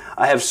mind.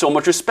 "I have so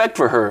much respect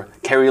for her."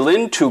 Carrie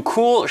Lin, too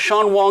cool.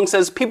 Sean Wong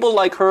says people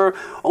like her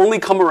only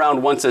come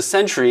around once a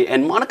century.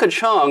 And Monica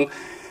Chong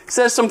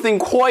says something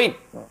quite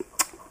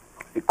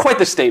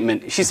the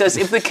statement. She says,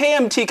 "If the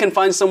KMT can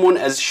find someone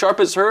as sharp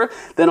as her,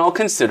 then I'll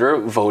consider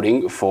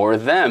voting for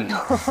them."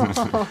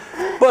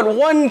 But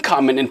one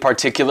comment in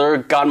particular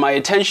got my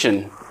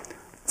attention.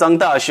 Zhang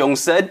Daxiong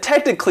said,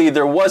 "Technically,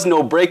 there was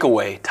no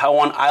breakaway.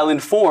 Taiwan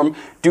Island formed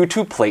due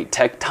to plate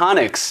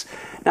tectonics."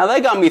 Now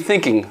that got me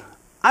thinking,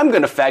 I'm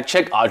going to fact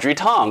check Audrey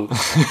Tong.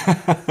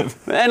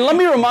 And let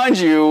me remind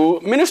you,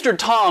 Minister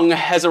Tong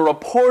has a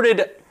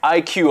reported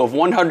IQ of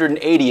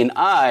 180 and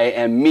I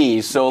am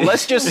me. So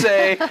let's just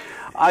say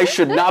I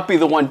should not be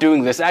the one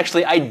doing this.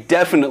 Actually, I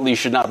definitely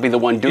should not be the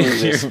one doing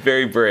this. You're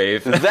very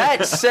brave.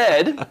 That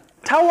said,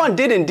 Taiwan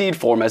did indeed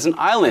form as an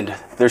island.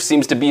 There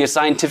seems to be a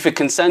scientific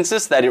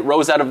consensus that it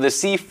rose out of the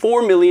sea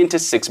 4 million to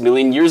 6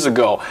 million years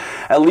ago.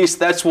 At least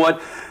that's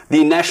what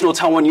the National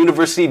Taiwan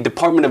University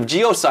Department of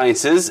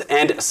Geosciences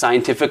and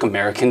Scientific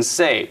Americans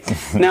say.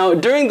 Now,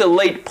 during the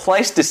late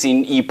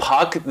Pleistocene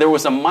epoch, there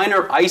was a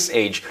minor ice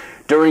age,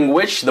 during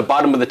which the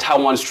bottom of the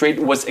Taiwan Strait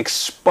was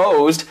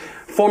exposed,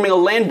 forming a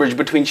land bridge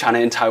between China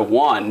and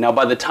Taiwan. Now,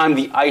 by the time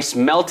the ice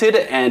melted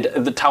and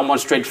the Taiwan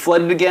Strait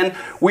flooded again,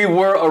 we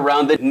were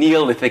around the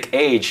Neolithic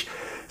age.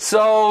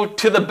 So,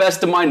 to the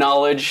best of my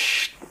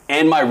knowledge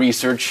and my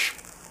research,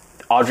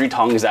 Audrey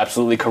Tong is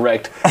absolutely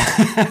correct.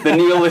 The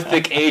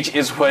Neolithic age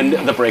is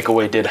when the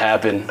breakaway did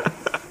happen.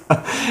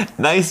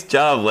 Nice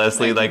job,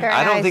 Leslie. Very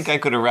I don't nice. think I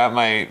could have wrapped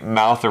my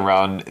mouth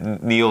around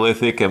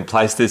Neolithic and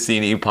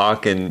Pleistocene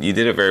epoch, and you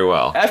did it very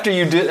well. After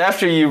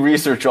you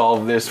research all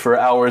of this for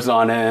hours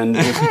on end,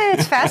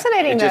 It's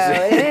fascinating, though.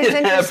 It is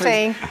it happens.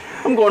 interesting.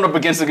 I'm going up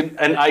against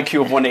an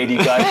IQ of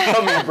 180, guys.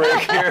 Come me a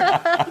break here.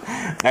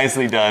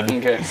 Nicely done.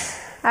 Okay.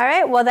 All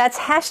right, well, that's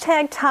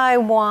Hashtag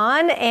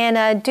Taiwan.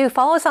 And do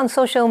follow us on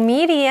social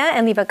media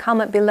and leave a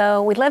comment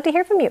below. We'd love to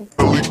hear from you.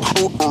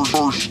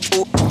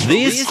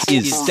 This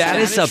is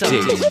Status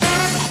Update.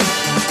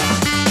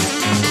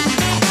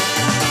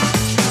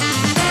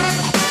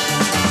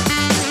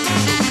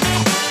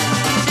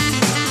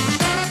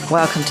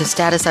 Welcome to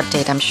Status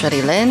Update. I'm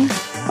Shirley Lin.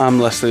 I'm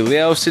Leslie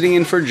Liao, sitting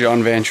in for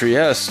John Van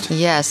Trieste.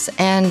 Yes,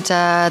 and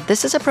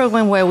this is a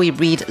program where we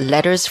read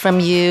letters from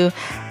you,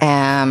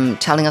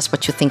 telling us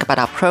what you think about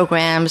our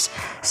programs.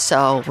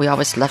 So we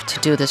always love to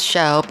do this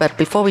show. But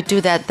before we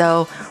do that,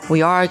 though,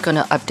 we are going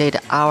to update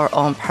our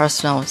own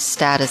personal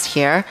status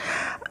here.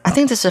 I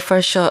think this is the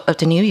first show of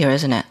the new year,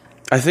 isn't it?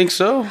 I think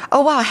so.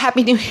 Oh, wow.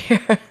 Happy New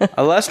Year.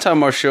 Last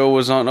time our show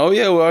was on,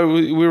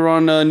 we were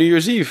on New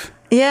Year's Eve.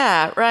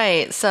 Yeah,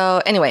 right.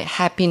 So anyway,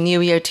 Happy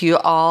New Year to you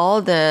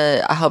all.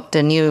 I hope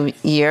the new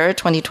year,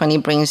 2020,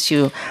 brings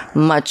you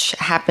much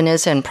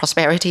happiness and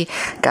prosperity.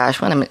 Gosh,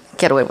 when I'm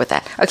get away with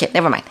that. Okay,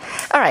 never mind.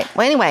 All right.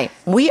 Well, anyway,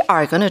 we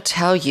are going to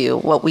tell you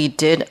what we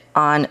did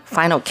on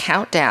Final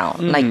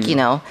Countdown. Like,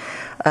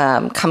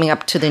 coming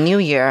up to the new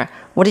year.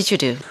 What did you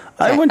do?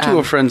 I went to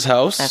a friend's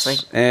house,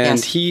 Leslie. and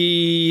Yes.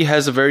 he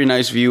has a very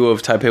nice view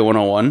of Taipei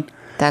 101.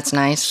 That's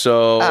nice.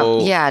 So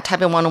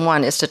Taipei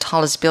 101 is the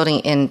tallest building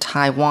in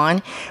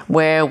Taiwan,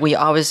 where we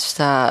always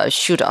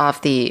shoot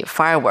off the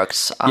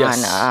fireworks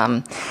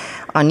on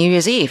New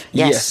Year's Eve.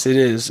 Yes, it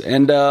is.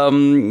 And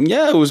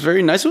it was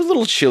very nice. It was a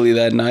little chilly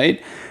that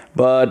night,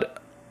 but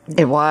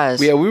It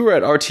was. yeah, we were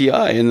at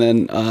RTI, and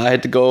then I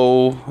had to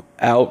go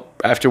out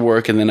after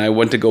work, and then I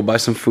went to go buy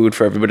some food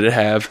for everybody to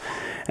have,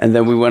 and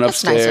then we went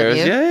That's nice of upstairs.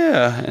 you.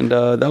 Yeah, and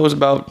that was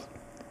about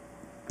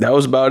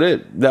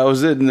it. That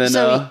was it. And then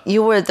So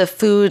you were the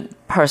food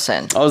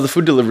person. I was the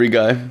food delivery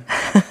guy.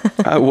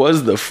 I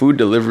was the food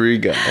delivery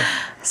guy.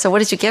 So what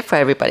did you get for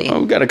everybody?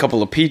 We got a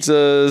couple of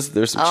pizzas.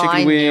 There's some Oh, chicken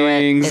I knew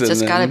wings. it. It's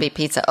just and got to then- be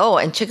pizza. Oh,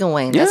 and chicken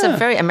wing. That's a Yeah.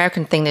 very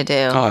American thing to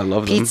do. Oh, I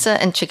love them. Pizza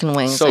and chicken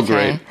wings. So okay.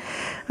 great.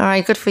 All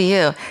right, good for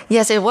you.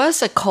 Yes, it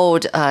was a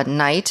cold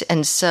night.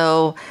 And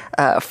so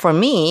for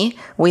me,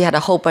 we had a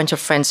whole bunch of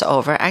friends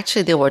over.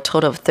 Actually, there were a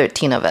total of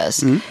 13 of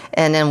us.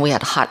 And then we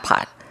had hot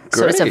pot.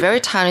 So it's a Great. very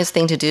tiniest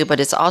thing to do, but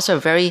it's also a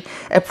very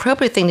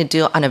appropriate thing to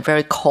do on a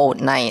very cold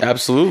night.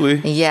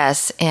 Absolutely.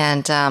 Yes,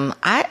 and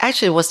I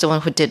actually was the one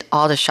who did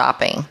all the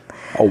shopping.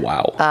 Oh,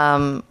 wow.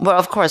 Well,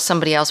 of course,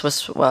 somebody else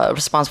was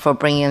responsible for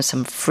bringing in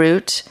some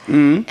fruit,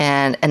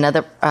 and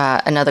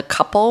another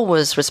couple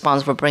was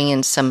responsible for bringing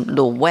in some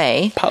lu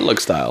wei. Potluck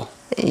style.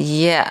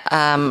 Yeah,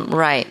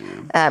 right.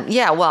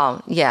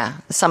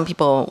 Some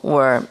people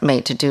were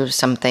made to do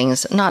some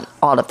things, not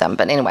all of them,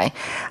 but anyway.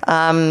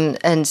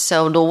 And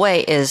so lu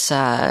wei is,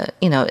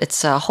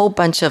 it's a whole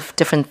bunch of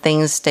different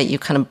things that you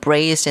kind of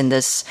braise in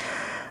this.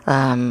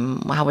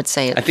 I would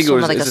say I think it sort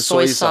was of like it's a a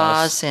soy soy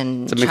sauce. sauce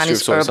and It's a mixture Chinese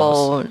of soy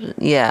herbal,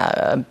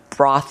 sauce.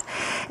 broth.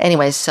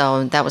 Anyway,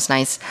 so that was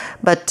nice.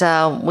 But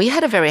we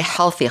had a very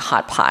healthy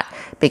hot pot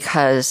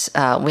because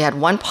we had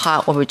one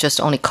pot where we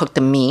just only cooked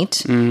the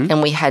meat,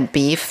 and we had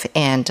beef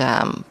and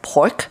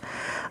pork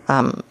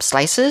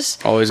slices.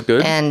 Always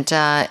good. And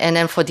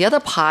then for the other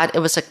pot, it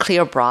was a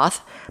clear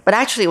broth. But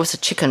actually, it was a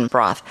chicken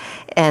broth.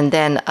 And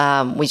then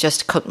we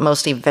just cooked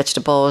mostly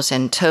vegetables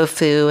and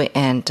tofu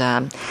and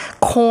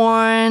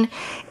corn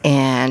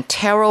and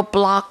taro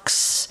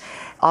blocks.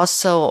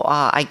 Also,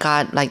 I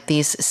got like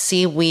these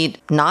seaweed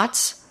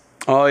knots.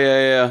 Oh,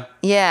 yeah.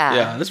 Yeah.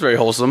 Yeah, that's very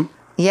wholesome.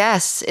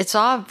 Yes, it's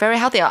all very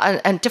healthy.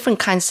 And different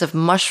kinds of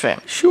mushroom.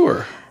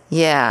 Sure.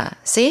 Yeah.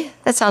 See?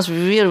 That sounds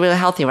really, really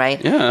healthy, right?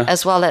 Yeah.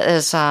 As well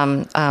as,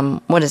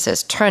 what is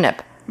this?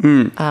 Turnip.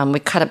 We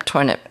cut up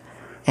turnip.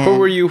 Where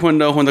were you when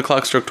the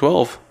clock struck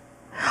 12?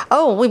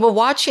 Oh, we were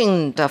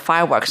watching the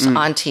fireworks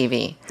on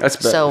TV. That's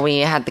better. So we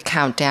had the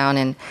countdown.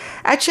 And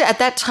actually, at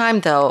that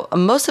time, though,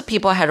 most of the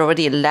people had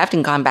already left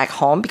and gone back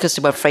home because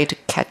they were afraid to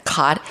get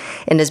caught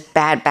in this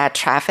bad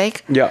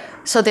traffic. Yeah.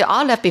 So they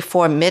all left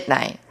before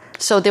midnight.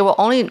 So there were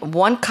only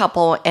one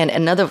couple and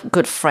another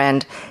good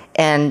friend.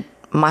 And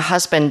my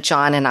husband,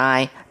 John, and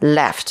I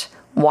left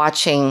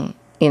watching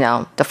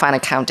the final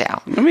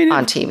countdown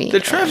on TV. The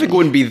traffic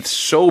wouldn't be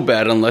so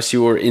bad unless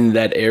you were in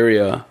that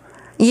area.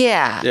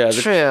 Yeah, Yeah,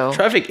 true.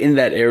 Traffic in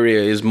that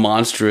area is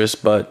monstrous,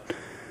 but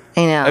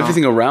I know.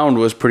 everything around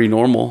was pretty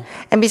normal.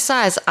 And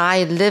besides,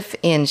 I live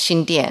in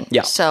Xindian.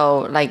 Yeah.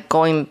 So, like,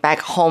 going back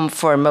home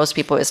for most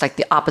people is like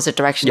the opposite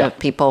direction Yeah. of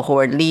people who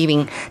are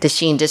leaving the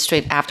Xin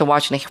district after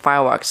watching the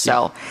fireworks.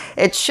 So,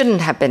 it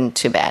shouldn't have been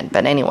too bad.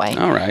 But anyway.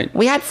 All right.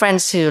 We had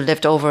friends who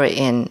lived over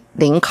in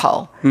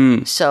Linkou.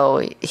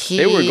 So,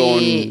 They were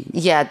going-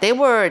 Yeah,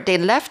 they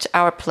left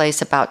our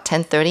place about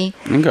 10:30.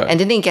 Okay. And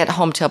didn't get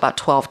home till about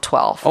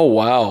 12:12. Oh,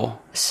 wow.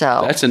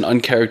 So, That's an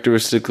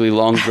uncharacteristically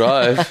long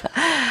drive.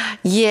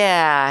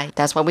 yeah,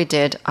 that's what we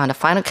did on the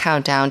final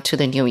countdown to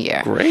the new year.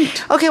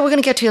 Great. Okay, we're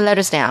going to get to your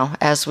letters now,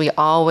 as we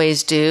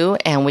always do.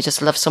 And we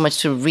just love so much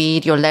to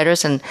read your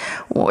letters and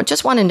we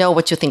just want to know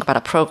what you think about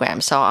our program.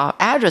 So our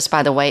address,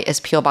 by the way, is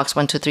PO Box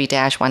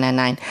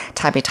 123-199,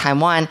 Taipei,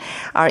 Taiwan.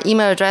 Our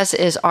email address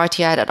is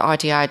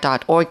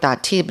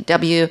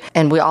rti@rti.org.tw.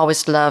 And we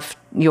always love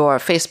your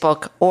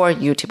Facebook or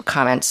YouTube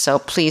comments. So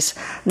please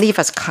leave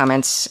us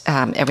comments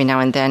every now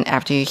and then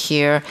after you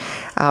hear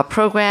our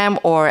program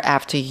or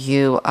after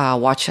you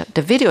watch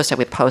the videos that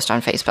we post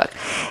on Facebook.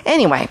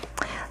 Anyway,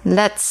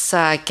 Let's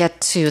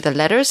get to the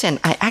letters, and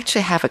I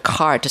actually have a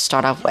card to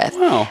start off with.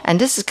 Wow. And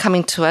this is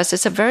coming to us.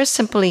 It's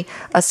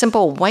a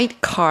simple white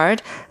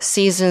card,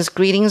 season's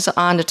greetings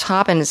on the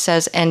top, and it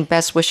says, and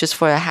best wishes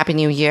for a happy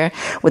new year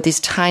with these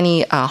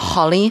tiny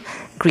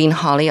green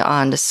holly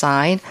on the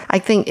side. I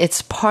think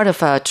it's part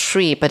of a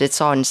tree, but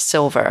it's all in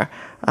silver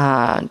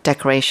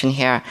decoration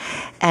here.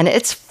 And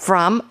it's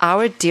from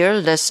our dear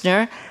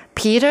listener,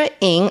 Peter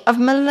Ng of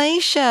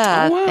Malaysia.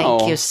 Oh, wow.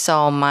 Thank you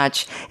so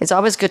much. It's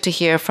always good to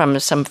hear from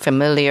some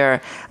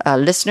familiar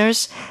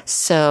listeners.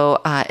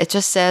 So it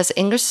just says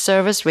English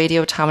Service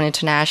Radio Taiwan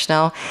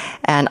International.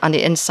 And on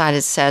the inside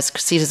it says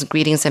season's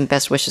greetings and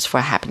best wishes for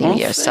a happy new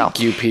year. Thank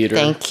you, Peter.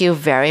 Thank you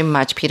very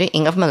much, Peter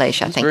Ng of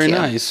Malaysia. Thank you. Very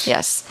nice.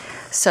 Yes.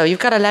 So you've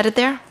got a letter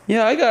there?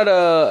 Yeah, I got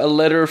a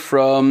letter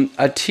from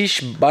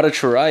Atish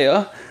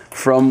Bhattacharya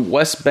from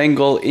West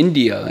Bengal,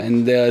 India.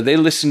 And they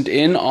listened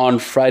in on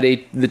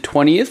Friday the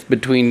 20th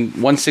between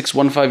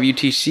 1615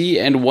 UTC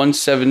and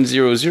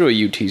 1700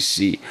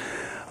 UTC.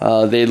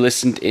 They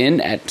listened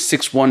in at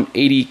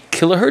 6180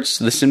 kilohertz,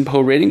 the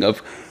SINPO rating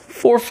of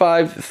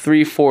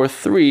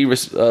 45343,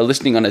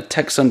 listening on a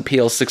Texon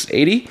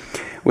PL680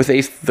 with a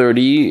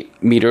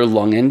 30-meter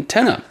long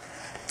antenna.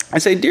 I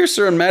say, dear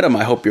sir and madam,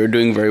 I hope you're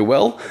doing very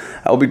well.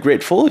 I will be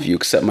grateful if you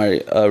accept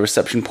my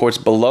reception ports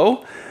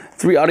below.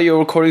 3 audio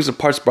recordings of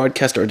parts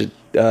broadcast are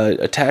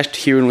attached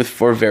herein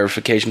for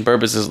verification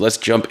purposes. Let's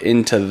jump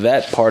into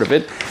that part of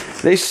it.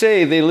 They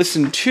say they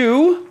listen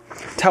to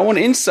Taiwan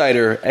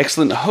Insider,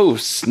 excellent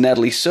hosts,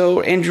 Natalie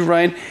So, Andrew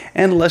Ryan,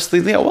 and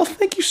Leslie Liao. Well,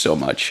 thank you so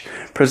much.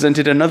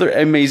 Presented another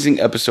amazing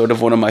episode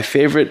of one of my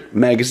favorite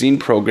magazine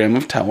program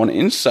of Taiwan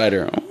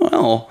Insider.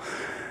 Well,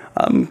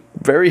 I'm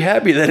very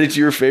happy that it's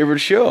your favorite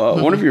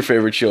show, one of your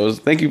favorite shows.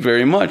 Thank you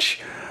very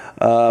much.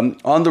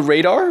 On the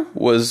radar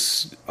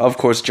was, of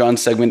course,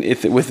 John's segment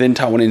within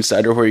Taiwan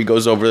Insider, where he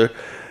goes over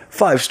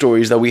 5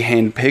 stories that we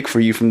handpick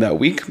for you from that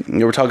week.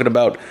 We were talking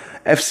about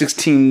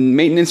F-16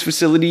 maintenance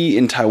facility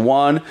in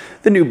Taiwan,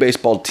 the new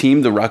baseball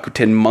team, the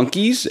Rakuten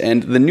Monkeys,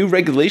 and the new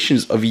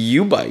regulations of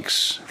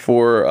U-bikes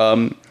for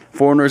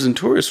foreigners and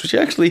tourists, which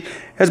actually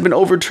has been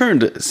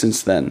overturned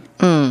since then.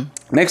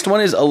 Next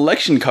one is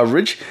election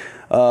coverage.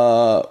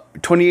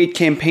 28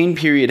 campaign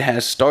period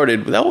has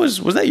started. Was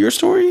that your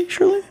story,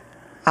 Shirley?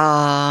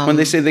 When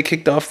they say they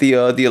kicked off the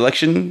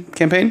election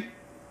campaign?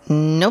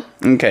 Nope.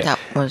 Okay. That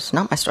was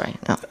not my story.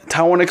 No.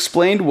 Taiwan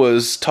Explained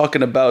was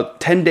talking about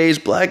 10 days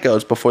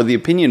blackouts before the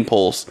opinion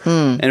polls.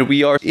 And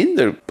we are in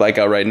the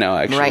blackout right now,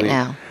 actually. Right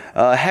now.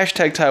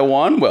 Hashtag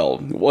Taiwan,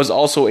 was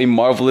also a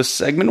marvelous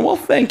segment. Well,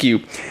 thank you.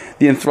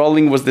 The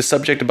enthralling was the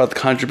subject about the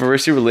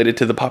controversy related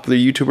to the popular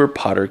YouTuber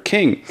Potter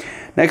King.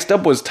 Next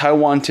up was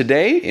Taiwan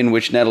Today, in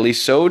which Natalie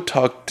So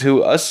talked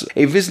to us,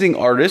 a visiting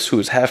artist who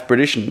is half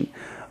British,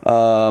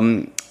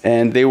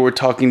 and they were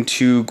talking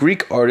to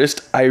Greek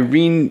artist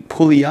Irene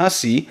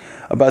Pugliasi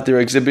about their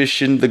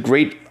exhibition, The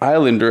Great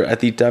Islander, at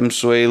the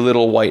Damsui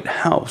Little White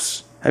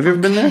House. Have you ever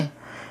been there?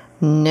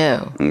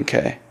 No.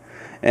 Okay.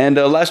 And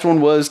last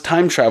one was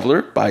Time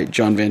Traveler by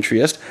John Van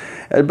Trieste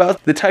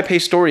about the Taipei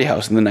Story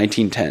House in the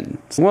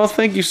 1910s. Well,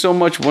 thank you so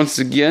much once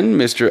again,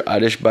 Mr.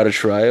 Atish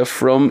Bhattacharya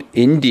from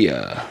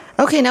India.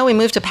 Okay, now we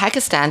move to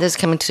Pakistan. This is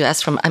coming to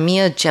us from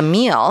Amir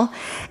Jamil.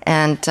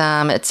 And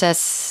it says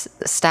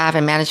staff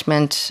and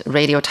management,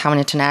 Radio Taiwan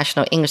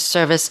International English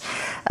Service,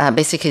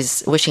 basically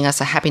is wishing us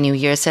a Happy New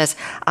Year. It says,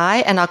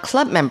 I and our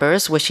club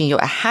members wishing you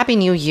a Happy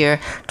New Year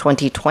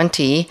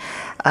 2020.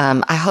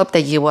 I hope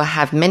that you will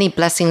have many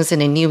blessings in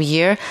the new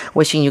year.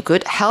 Wishing you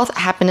good health,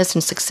 happiness,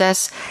 and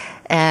success.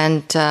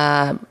 And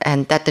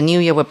that the new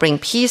year will bring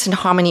peace and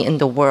harmony in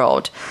the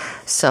world.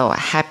 So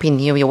Happy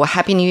New Year. Well,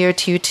 Happy New Year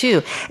to you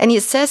too. And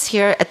it says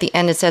here at the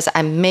end, it says,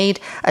 I made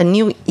a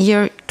New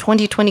Year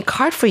 2020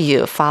 card for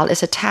you. File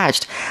is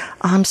attached.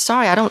 I'm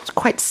sorry, I don't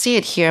quite see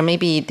it here.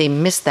 Maybe they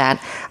missed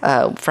that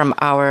from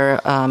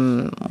our,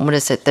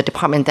 the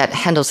department that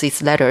handles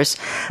these letters.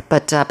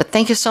 But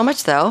thank you so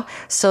much, though.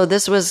 So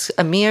this was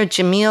Amir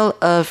Jamil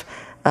of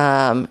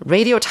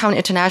Radio Taiwan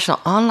International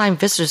Online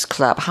Visitors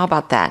Club. How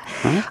about that?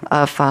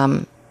 Of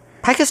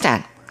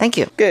Pakistan. Thank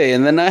you. Okay,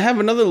 and then I have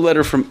another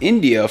letter from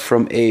India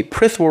from a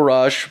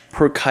Prithwaraj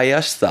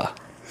Purkayastha.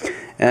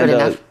 And Good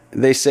enough.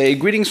 They say,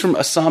 greetings from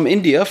Assam,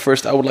 India.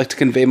 First, I would like to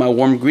convey my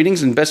warm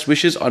greetings and best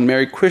wishes on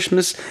Merry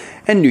Christmas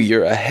and New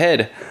Year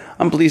ahead.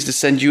 I'm pleased to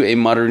send you a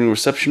monitoring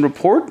reception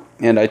report,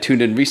 and I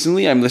tuned in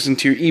recently. I'm listening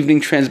to your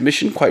evening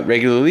transmission quite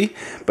regularly,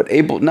 but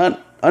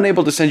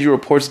unable to send you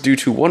reports due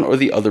to one or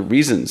the other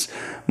reasons.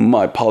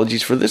 My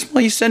apologies for this.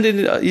 Well, you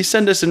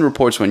send us in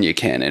reports when you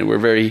can, and we're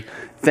very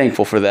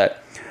thankful for that.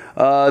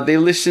 They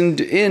listened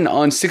in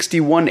on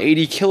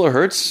 6180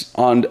 kilohertz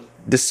on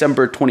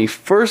December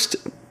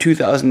 21st,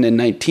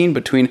 2019,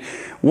 between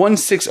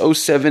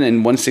 1607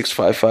 and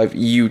 1655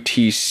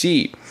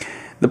 UTC.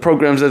 The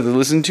programs that they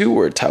listened to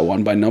were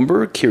Taiwan by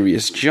Number,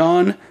 Curious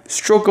John,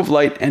 Stroke of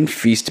Light, and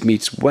Feast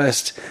Meets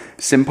West.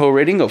 SINPO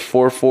rating of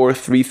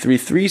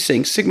 44333,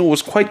 saying signal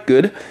was quite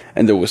good,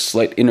 and there was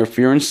slight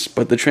interference,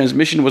 but the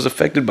transmission was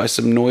affected by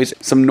some noise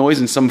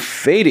and some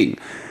fading.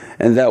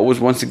 And that was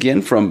once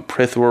again from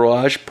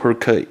Prithviraj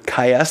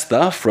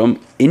Purkayastha from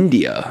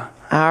India.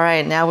 All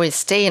right, now we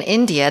stay in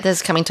India. This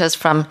is coming to us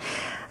from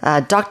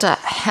Dr.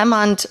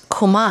 Hemant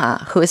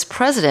Kumar, who is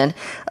president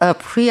of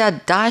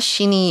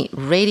Priyadarshini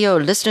Radio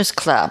Listeners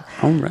Club.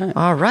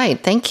 All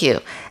right, thank you.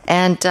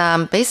 And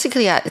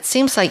basically, it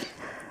seems like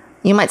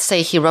you might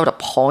say he wrote a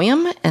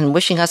poem and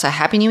wishing us a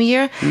Happy New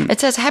Year.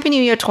 It says, Happy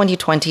New Year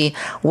 2020.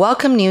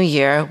 Welcome New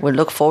Year. We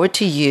look forward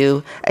to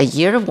you. A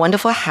year of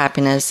wonderful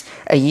happiness,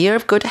 a year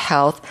of good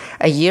health,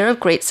 a year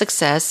of great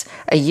success,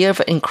 a year of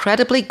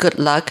incredibly good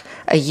luck,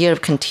 a year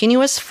of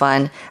continuous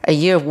fun, a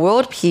year of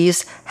world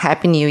peace.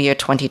 Happy New Year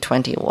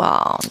 2020.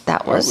 Wow,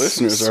 that was Our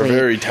listeners sweet. are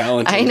very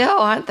talented. I know,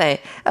 aren't they?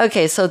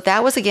 Okay, so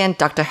that was again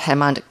Dr.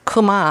 Hemant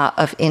Kumar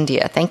of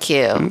India. Thank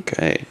you.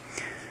 Okay.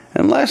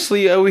 And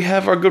lastly, we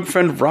have our good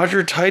friend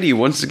Roger Tidy,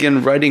 once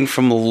again writing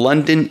from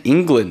London,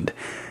 England.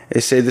 They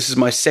say, this is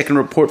my second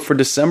report for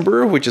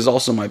December, which is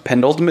also my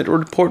penultimate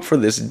report for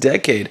this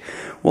decade.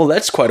 Well,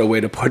 that's quite a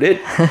way to put it.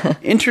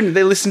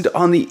 They listened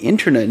on the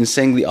internet and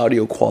saying the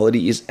audio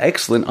quality is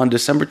excellent on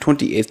December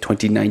 28th,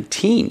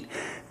 2019.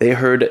 They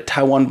heard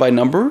Taiwan by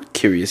Number,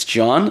 Curious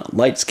John,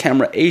 Lights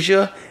Camera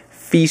Asia,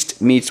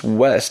 Feast Meets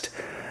West.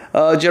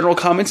 General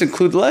comments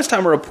include, the last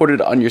time I reported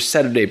on your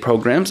Saturday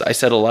programs, I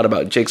said a lot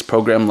about Jake's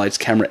program Lights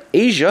Camera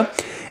Asia,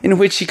 in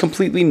which he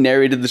completely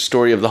narrated the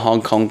story of the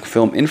Hong Kong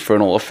film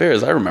Infernal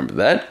Affairs. I remember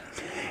that.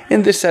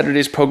 In this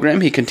Saturday's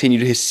program, he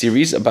continued his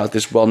series about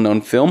this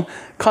well-known film,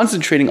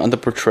 concentrating on the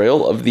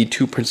portrayal of the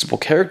two principal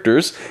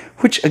characters,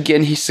 which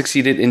again he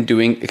succeeded in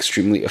doing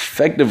extremely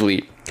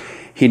effectively.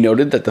 He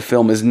noted that the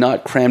film is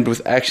not crammed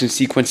with action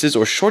sequences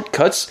or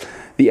shortcuts,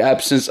 the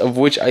absence of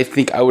which I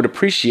think I would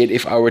appreciate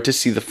if I were to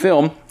see the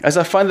film, as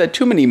I find that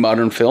too many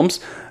modern films,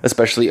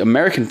 especially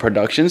American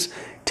productions,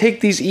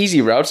 take these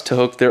easy routes to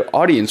hook their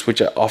audience,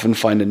 which I often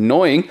find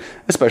annoying,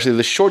 especially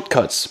the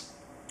shortcuts,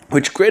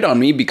 which grate on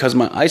me because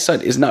my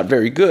eyesight is not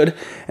very good,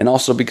 and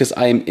also because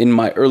I am in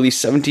my early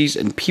 70s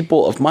and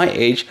people of my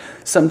age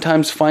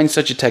sometimes find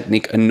such a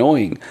technique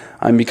annoying.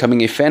 I'm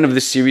becoming a fan of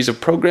this series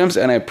of programs,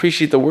 and I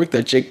appreciate the work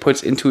that Jake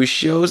puts into his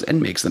shows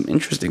and makes them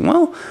interesting.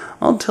 Well,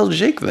 I'll tell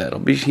Jake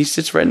that. He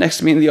sits right next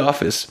to me in the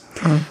office.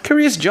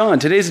 Curious John,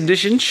 today's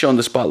edition shone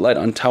the spotlight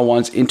on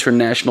Taiwan's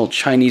International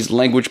Chinese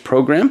Language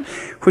Program,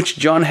 which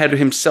John had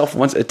himself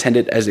once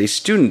attended as a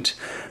student.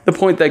 The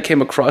point that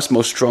came across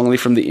most strongly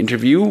from the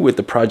interview with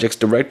the project's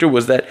director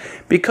was that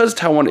because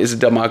Taiwan is a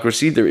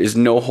democracy, there is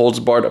no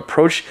holds-barred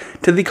approach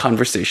to the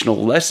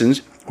conversational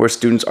lessons, where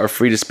students are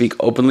free to speak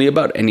openly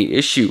about any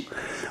issue.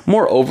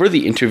 Moreover,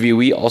 the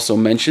interviewee also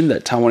mentioned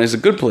that Taiwan is a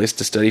good place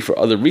to study for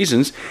other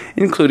reasons,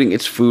 including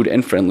its food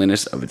and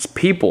friendliness of its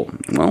people.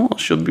 Well,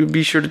 she'll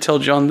be sure to tell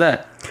John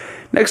that.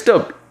 Next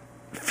up,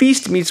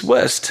 Feast Meets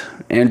West,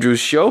 Andrew's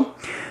show.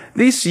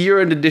 This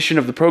year-end edition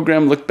of the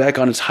program looked back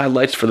on its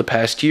highlights for the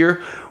past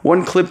year.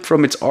 One clip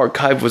from its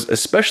archive was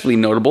especially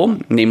notable,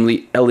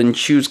 namely Ellen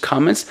Chu's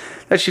comments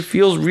that she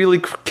feels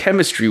really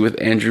chemistry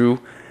with Andrew,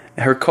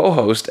 her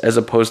co-host, as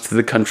opposed to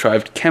the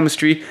contrived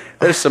chemistry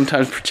that is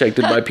sometimes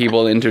projected by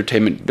people in the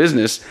entertainment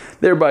business,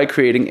 thereby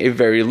creating a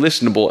very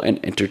listenable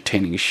and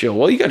entertaining show.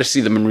 Well, you got to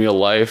see them in real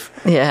life.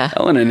 Yeah.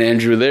 Ellen and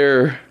Andrew,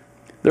 they're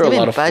a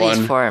lot of fun. They've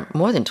been buddies for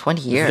more than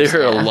 20 years.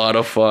 They're a lot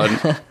of fun.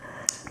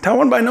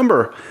 Taiwan by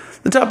Number.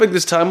 The topic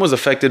this time was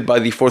affected by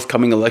the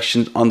forthcoming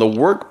election on the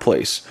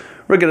workplace.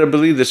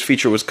 Regrettably, this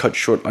feature was cut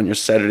short on your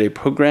Saturday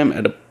program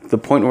at the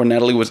point where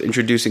Natalie was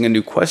introducing a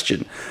new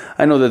question.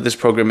 I know that this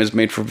program is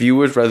made for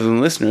viewers rather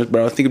than listeners,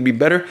 but I think it'd be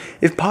better,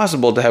 if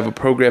possible, to have a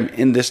program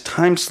in this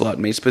time slot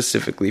made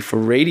specifically for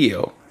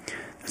radio.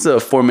 It's a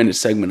 4-minute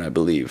segment, I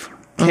believe.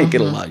 Can't get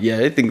a lot. Yeah,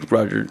 I think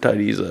Roger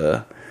Tidy's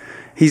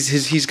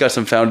he's got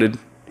some founded.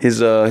 His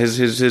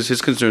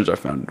concerns are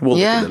founded. We'll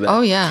look into that.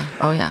 Oh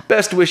yeah.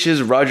 Best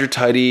wishes, Roger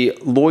Tidy,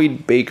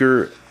 Lloyd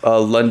Baker,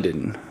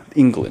 London,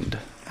 England.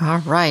 All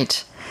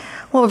right.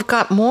 Well, we've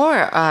got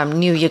more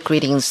New Year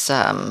greetings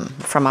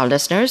from our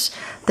listeners.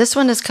 This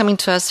one is coming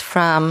to us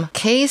from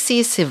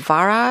K.C.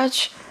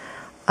 Sivaraj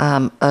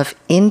of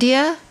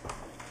India.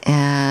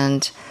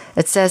 And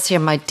it says here,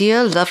 my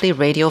dear, lovely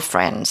radio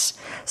friends,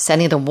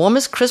 sending the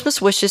warmest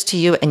Christmas wishes to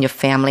you and your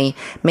family.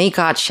 May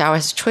God shower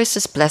his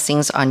choicest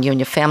blessings on you and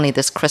your family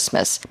this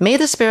Christmas. May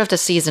the spirit of the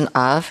season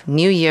of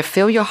New Year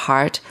fill your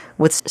heart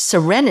with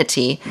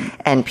serenity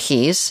and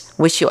peace.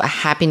 Wish you a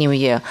Happy New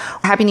Year.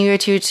 Happy New Year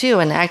to you too.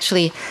 And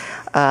actually,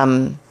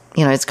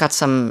 it's got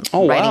some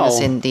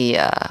writings in the...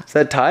 is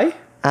that Thai?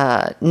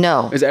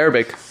 No. It's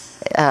Arabic.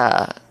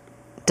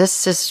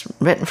 This is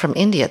written from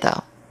India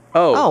though.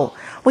 Oh.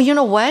 Well, you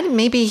know what?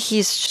 Maybe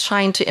he's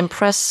trying to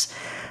impress,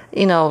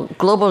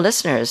 global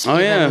listeners.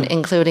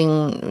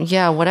 Including,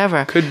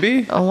 whatever. Could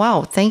be. Oh,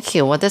 wow. Thank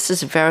you. Well, this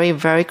is very,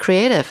 very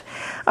creative.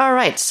 All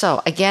right.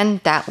 So,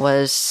 again, that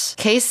was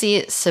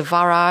K.C.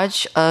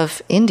 Sivaraj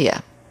of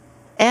India.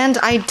 And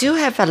I do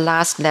have a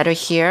last letter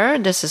here.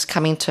 This is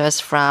coming to us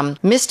from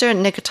Mr.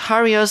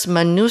 Nectarios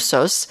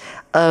Manusos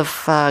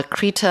of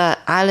Crete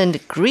Island,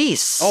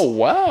 Greece. Oh,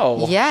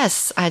 wow.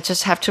 Yes, I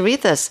just have to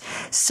read this.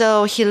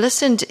 So he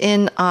listened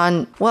in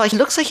on, well, it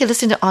looks like he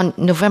listened on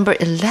November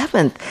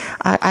 11th.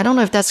 I don't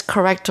know if that's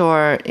correct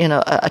or,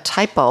 a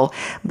typo,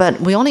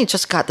 but we only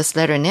just got this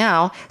letter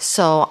now,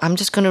 so I'm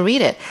just going to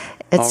read it.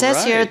 It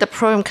says here the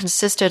program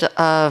consisted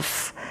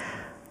of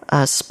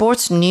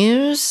sports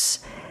news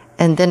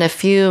and then a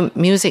few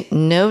music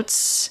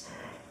notes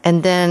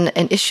and then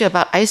an issue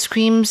about ice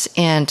creams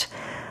and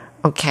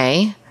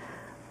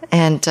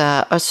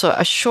also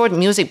a short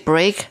music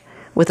break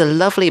with a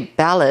lovely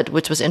ballad,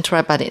 which was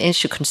interrupted by an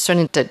issue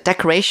concerning the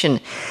decoration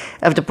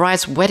of the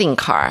bride's wedding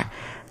car.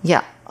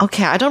 Yeah,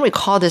 okay, I don't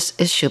recall this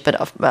issue,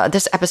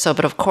 this episode,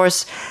 but of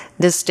course,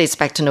 this dates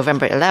back to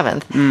November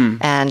 11th.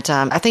 And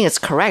I think it's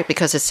correct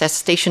because it says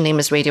station name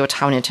is Radio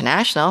Taiwan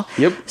International.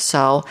 Yep.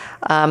 So,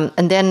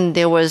 and then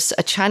there was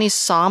a Chinese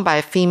song by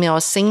a female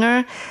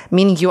singer,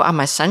 meaning You Are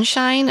My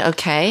Sunshine,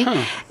 okay?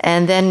 Huh.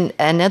 And then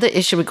another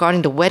issue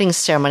regarding the wedding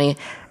ceremony.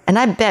 And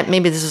I bet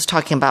maybe this is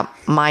talking about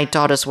my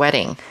daughter's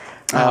wedding.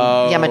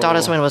 Yeah, my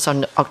daughter's wedding was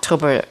on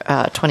October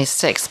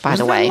 26th, by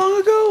the way. Was that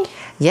long ago?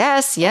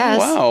 Yes. Oh,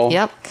 wow.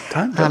 Yep.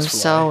 Time does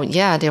so,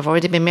 yeah, they've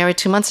already been married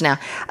 2 months now.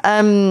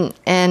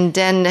 And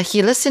then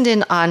he listened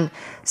in on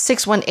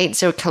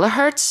 6180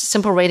 kilohertz.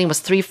 Simple rating was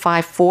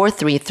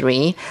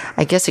 35433.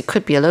 I guess it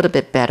could be a little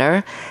bit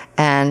better.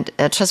 And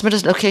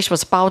transmitter's location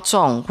was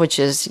Baozhong, which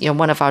is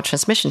one of our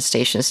transmission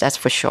stations, that's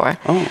for sure.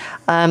 Oh.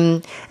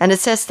 And it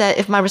says that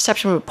if my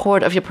reception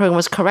report of your program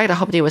was correct, I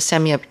hope they will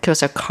send me a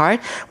Kyosa card.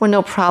 Well,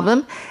 no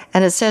problem.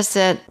 And it says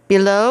that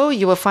below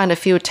you will find a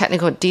few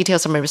technical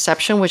details on my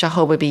reception, which I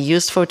hope will be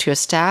useful to your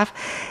staff.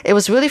 It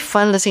was really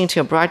fun listening to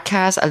your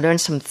broadcast. I learned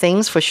some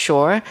things for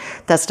sure.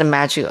 That's the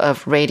magic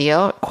of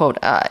radio, quote,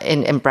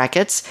 in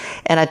brackets.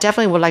 And I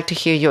definitely would like to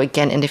hear you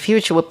again in the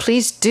future. Well,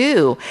 please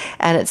do.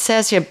 And it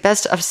says here,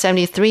 best of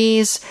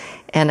 73s.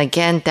 And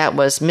again, that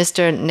was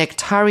Mr.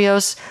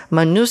 Nectarios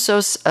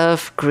Manousos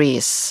of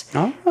Greece.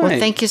 All right. Well,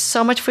 thank you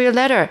so much for your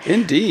letter.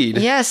 Indeed.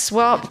 Yes,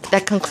 well,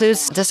 that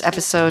concludes this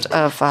episode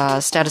of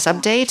Status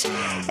Update.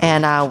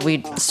 And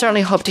we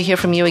certainly hope to hear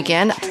from you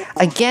again.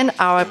 Again,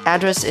 our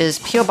address is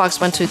PO Box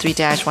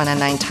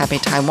 123-199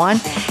 Taipei, Taiwan.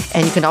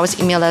 And you can always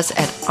email us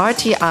at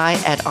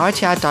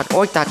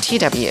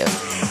rti@rti.org.tw.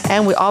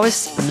 And we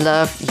always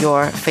love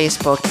your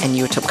Facebook and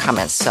YouTube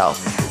comments. So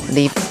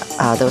leave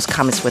those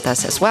comments with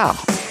us as well.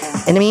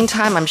 In the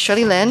meantime, I'm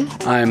Shirley Lin.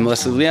 I'm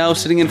Leslie Liao,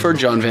 sitting in for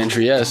John Van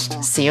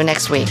Trieste. See you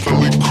next week.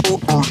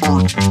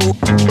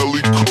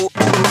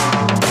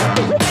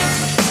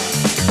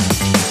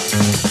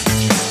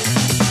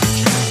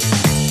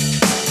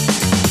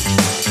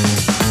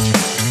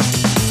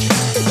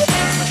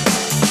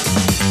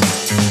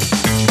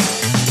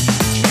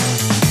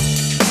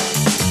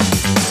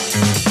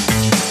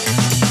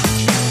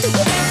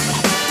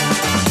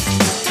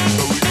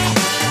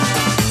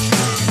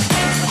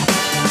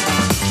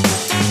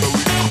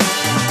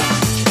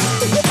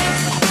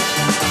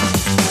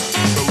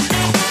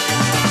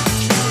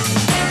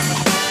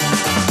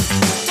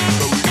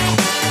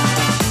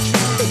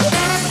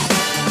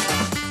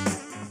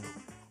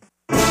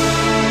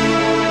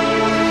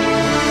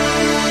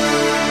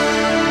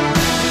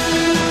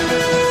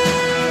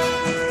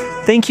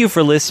 Thank you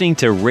for listening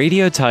to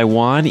Radio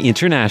Taiwan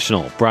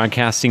International,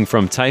 broadcasting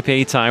from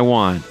Taipei,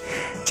 Taiwan.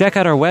 Check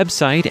out our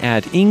website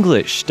at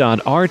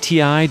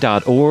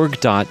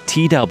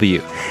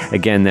english.rti.org.tw.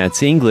 Again,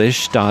 that's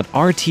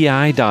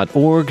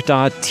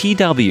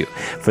english.rti.org.tw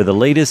for the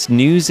latest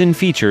news and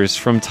features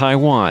from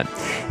Taiwan.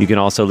 You can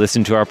also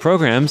listen to our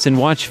programs and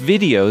watch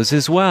videos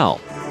as well.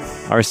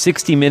 Our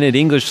 60-minute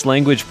English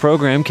language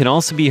program can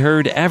also be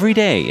heard every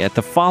day at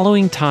the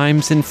following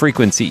times and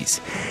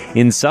frequencies.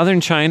 In southern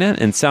China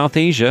and South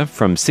Asia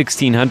from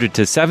 1600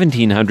 to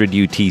 1700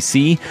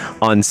 UTC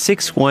on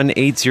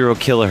 6180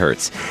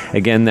 kilohertz.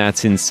 Again,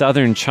 that's in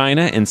southern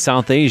China and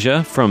South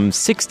Asia from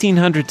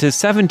 1600 to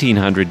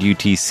 1700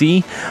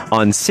 UTC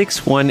on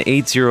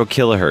 6180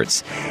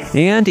 kilohertz.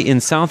 And in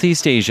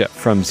Southeast Asia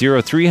from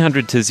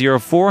 0300 to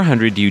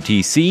 0400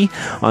 UTC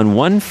on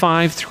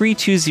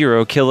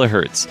 15320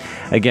 kilohertz.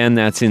 Again,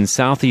 that's in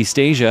Southeast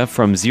Asia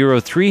from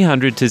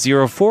 0300 to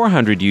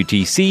 0400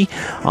 UTC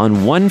on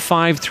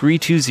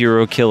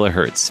 15320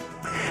 kilohertz.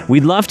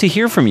 We'd love to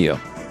hear from you.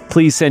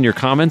 Please send your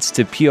comments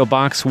to PO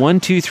Box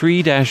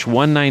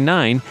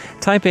 123-199,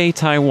 Taipei,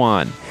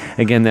 Taiwan.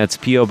 Again, that's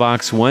PO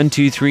Box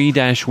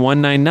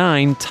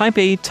 123-199,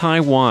 Taipei,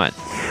 Taiwan.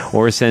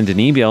 Or send an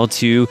email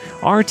to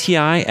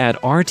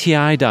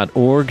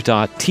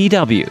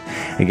rti@rti.org.tw.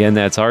 Again,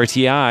 that's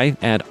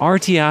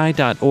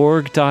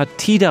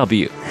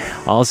rti@rti.org.tw.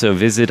 Also,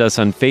 visit us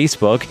on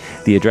Facebook.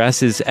 The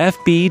address is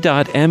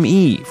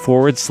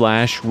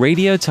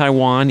fb.me/Radio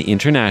Taiwan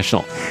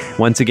International.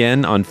 Once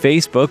again, on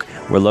Facebook,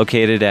 we're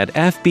located at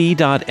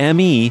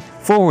fb.me/Radio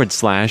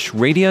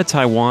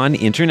Taiwan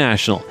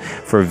International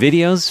for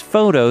videos,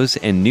 photos,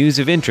 and news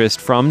of interest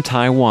from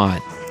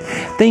Taiwan.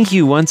 Thank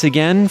you once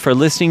again for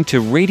listening to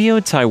Radio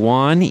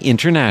Taiwan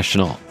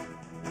International.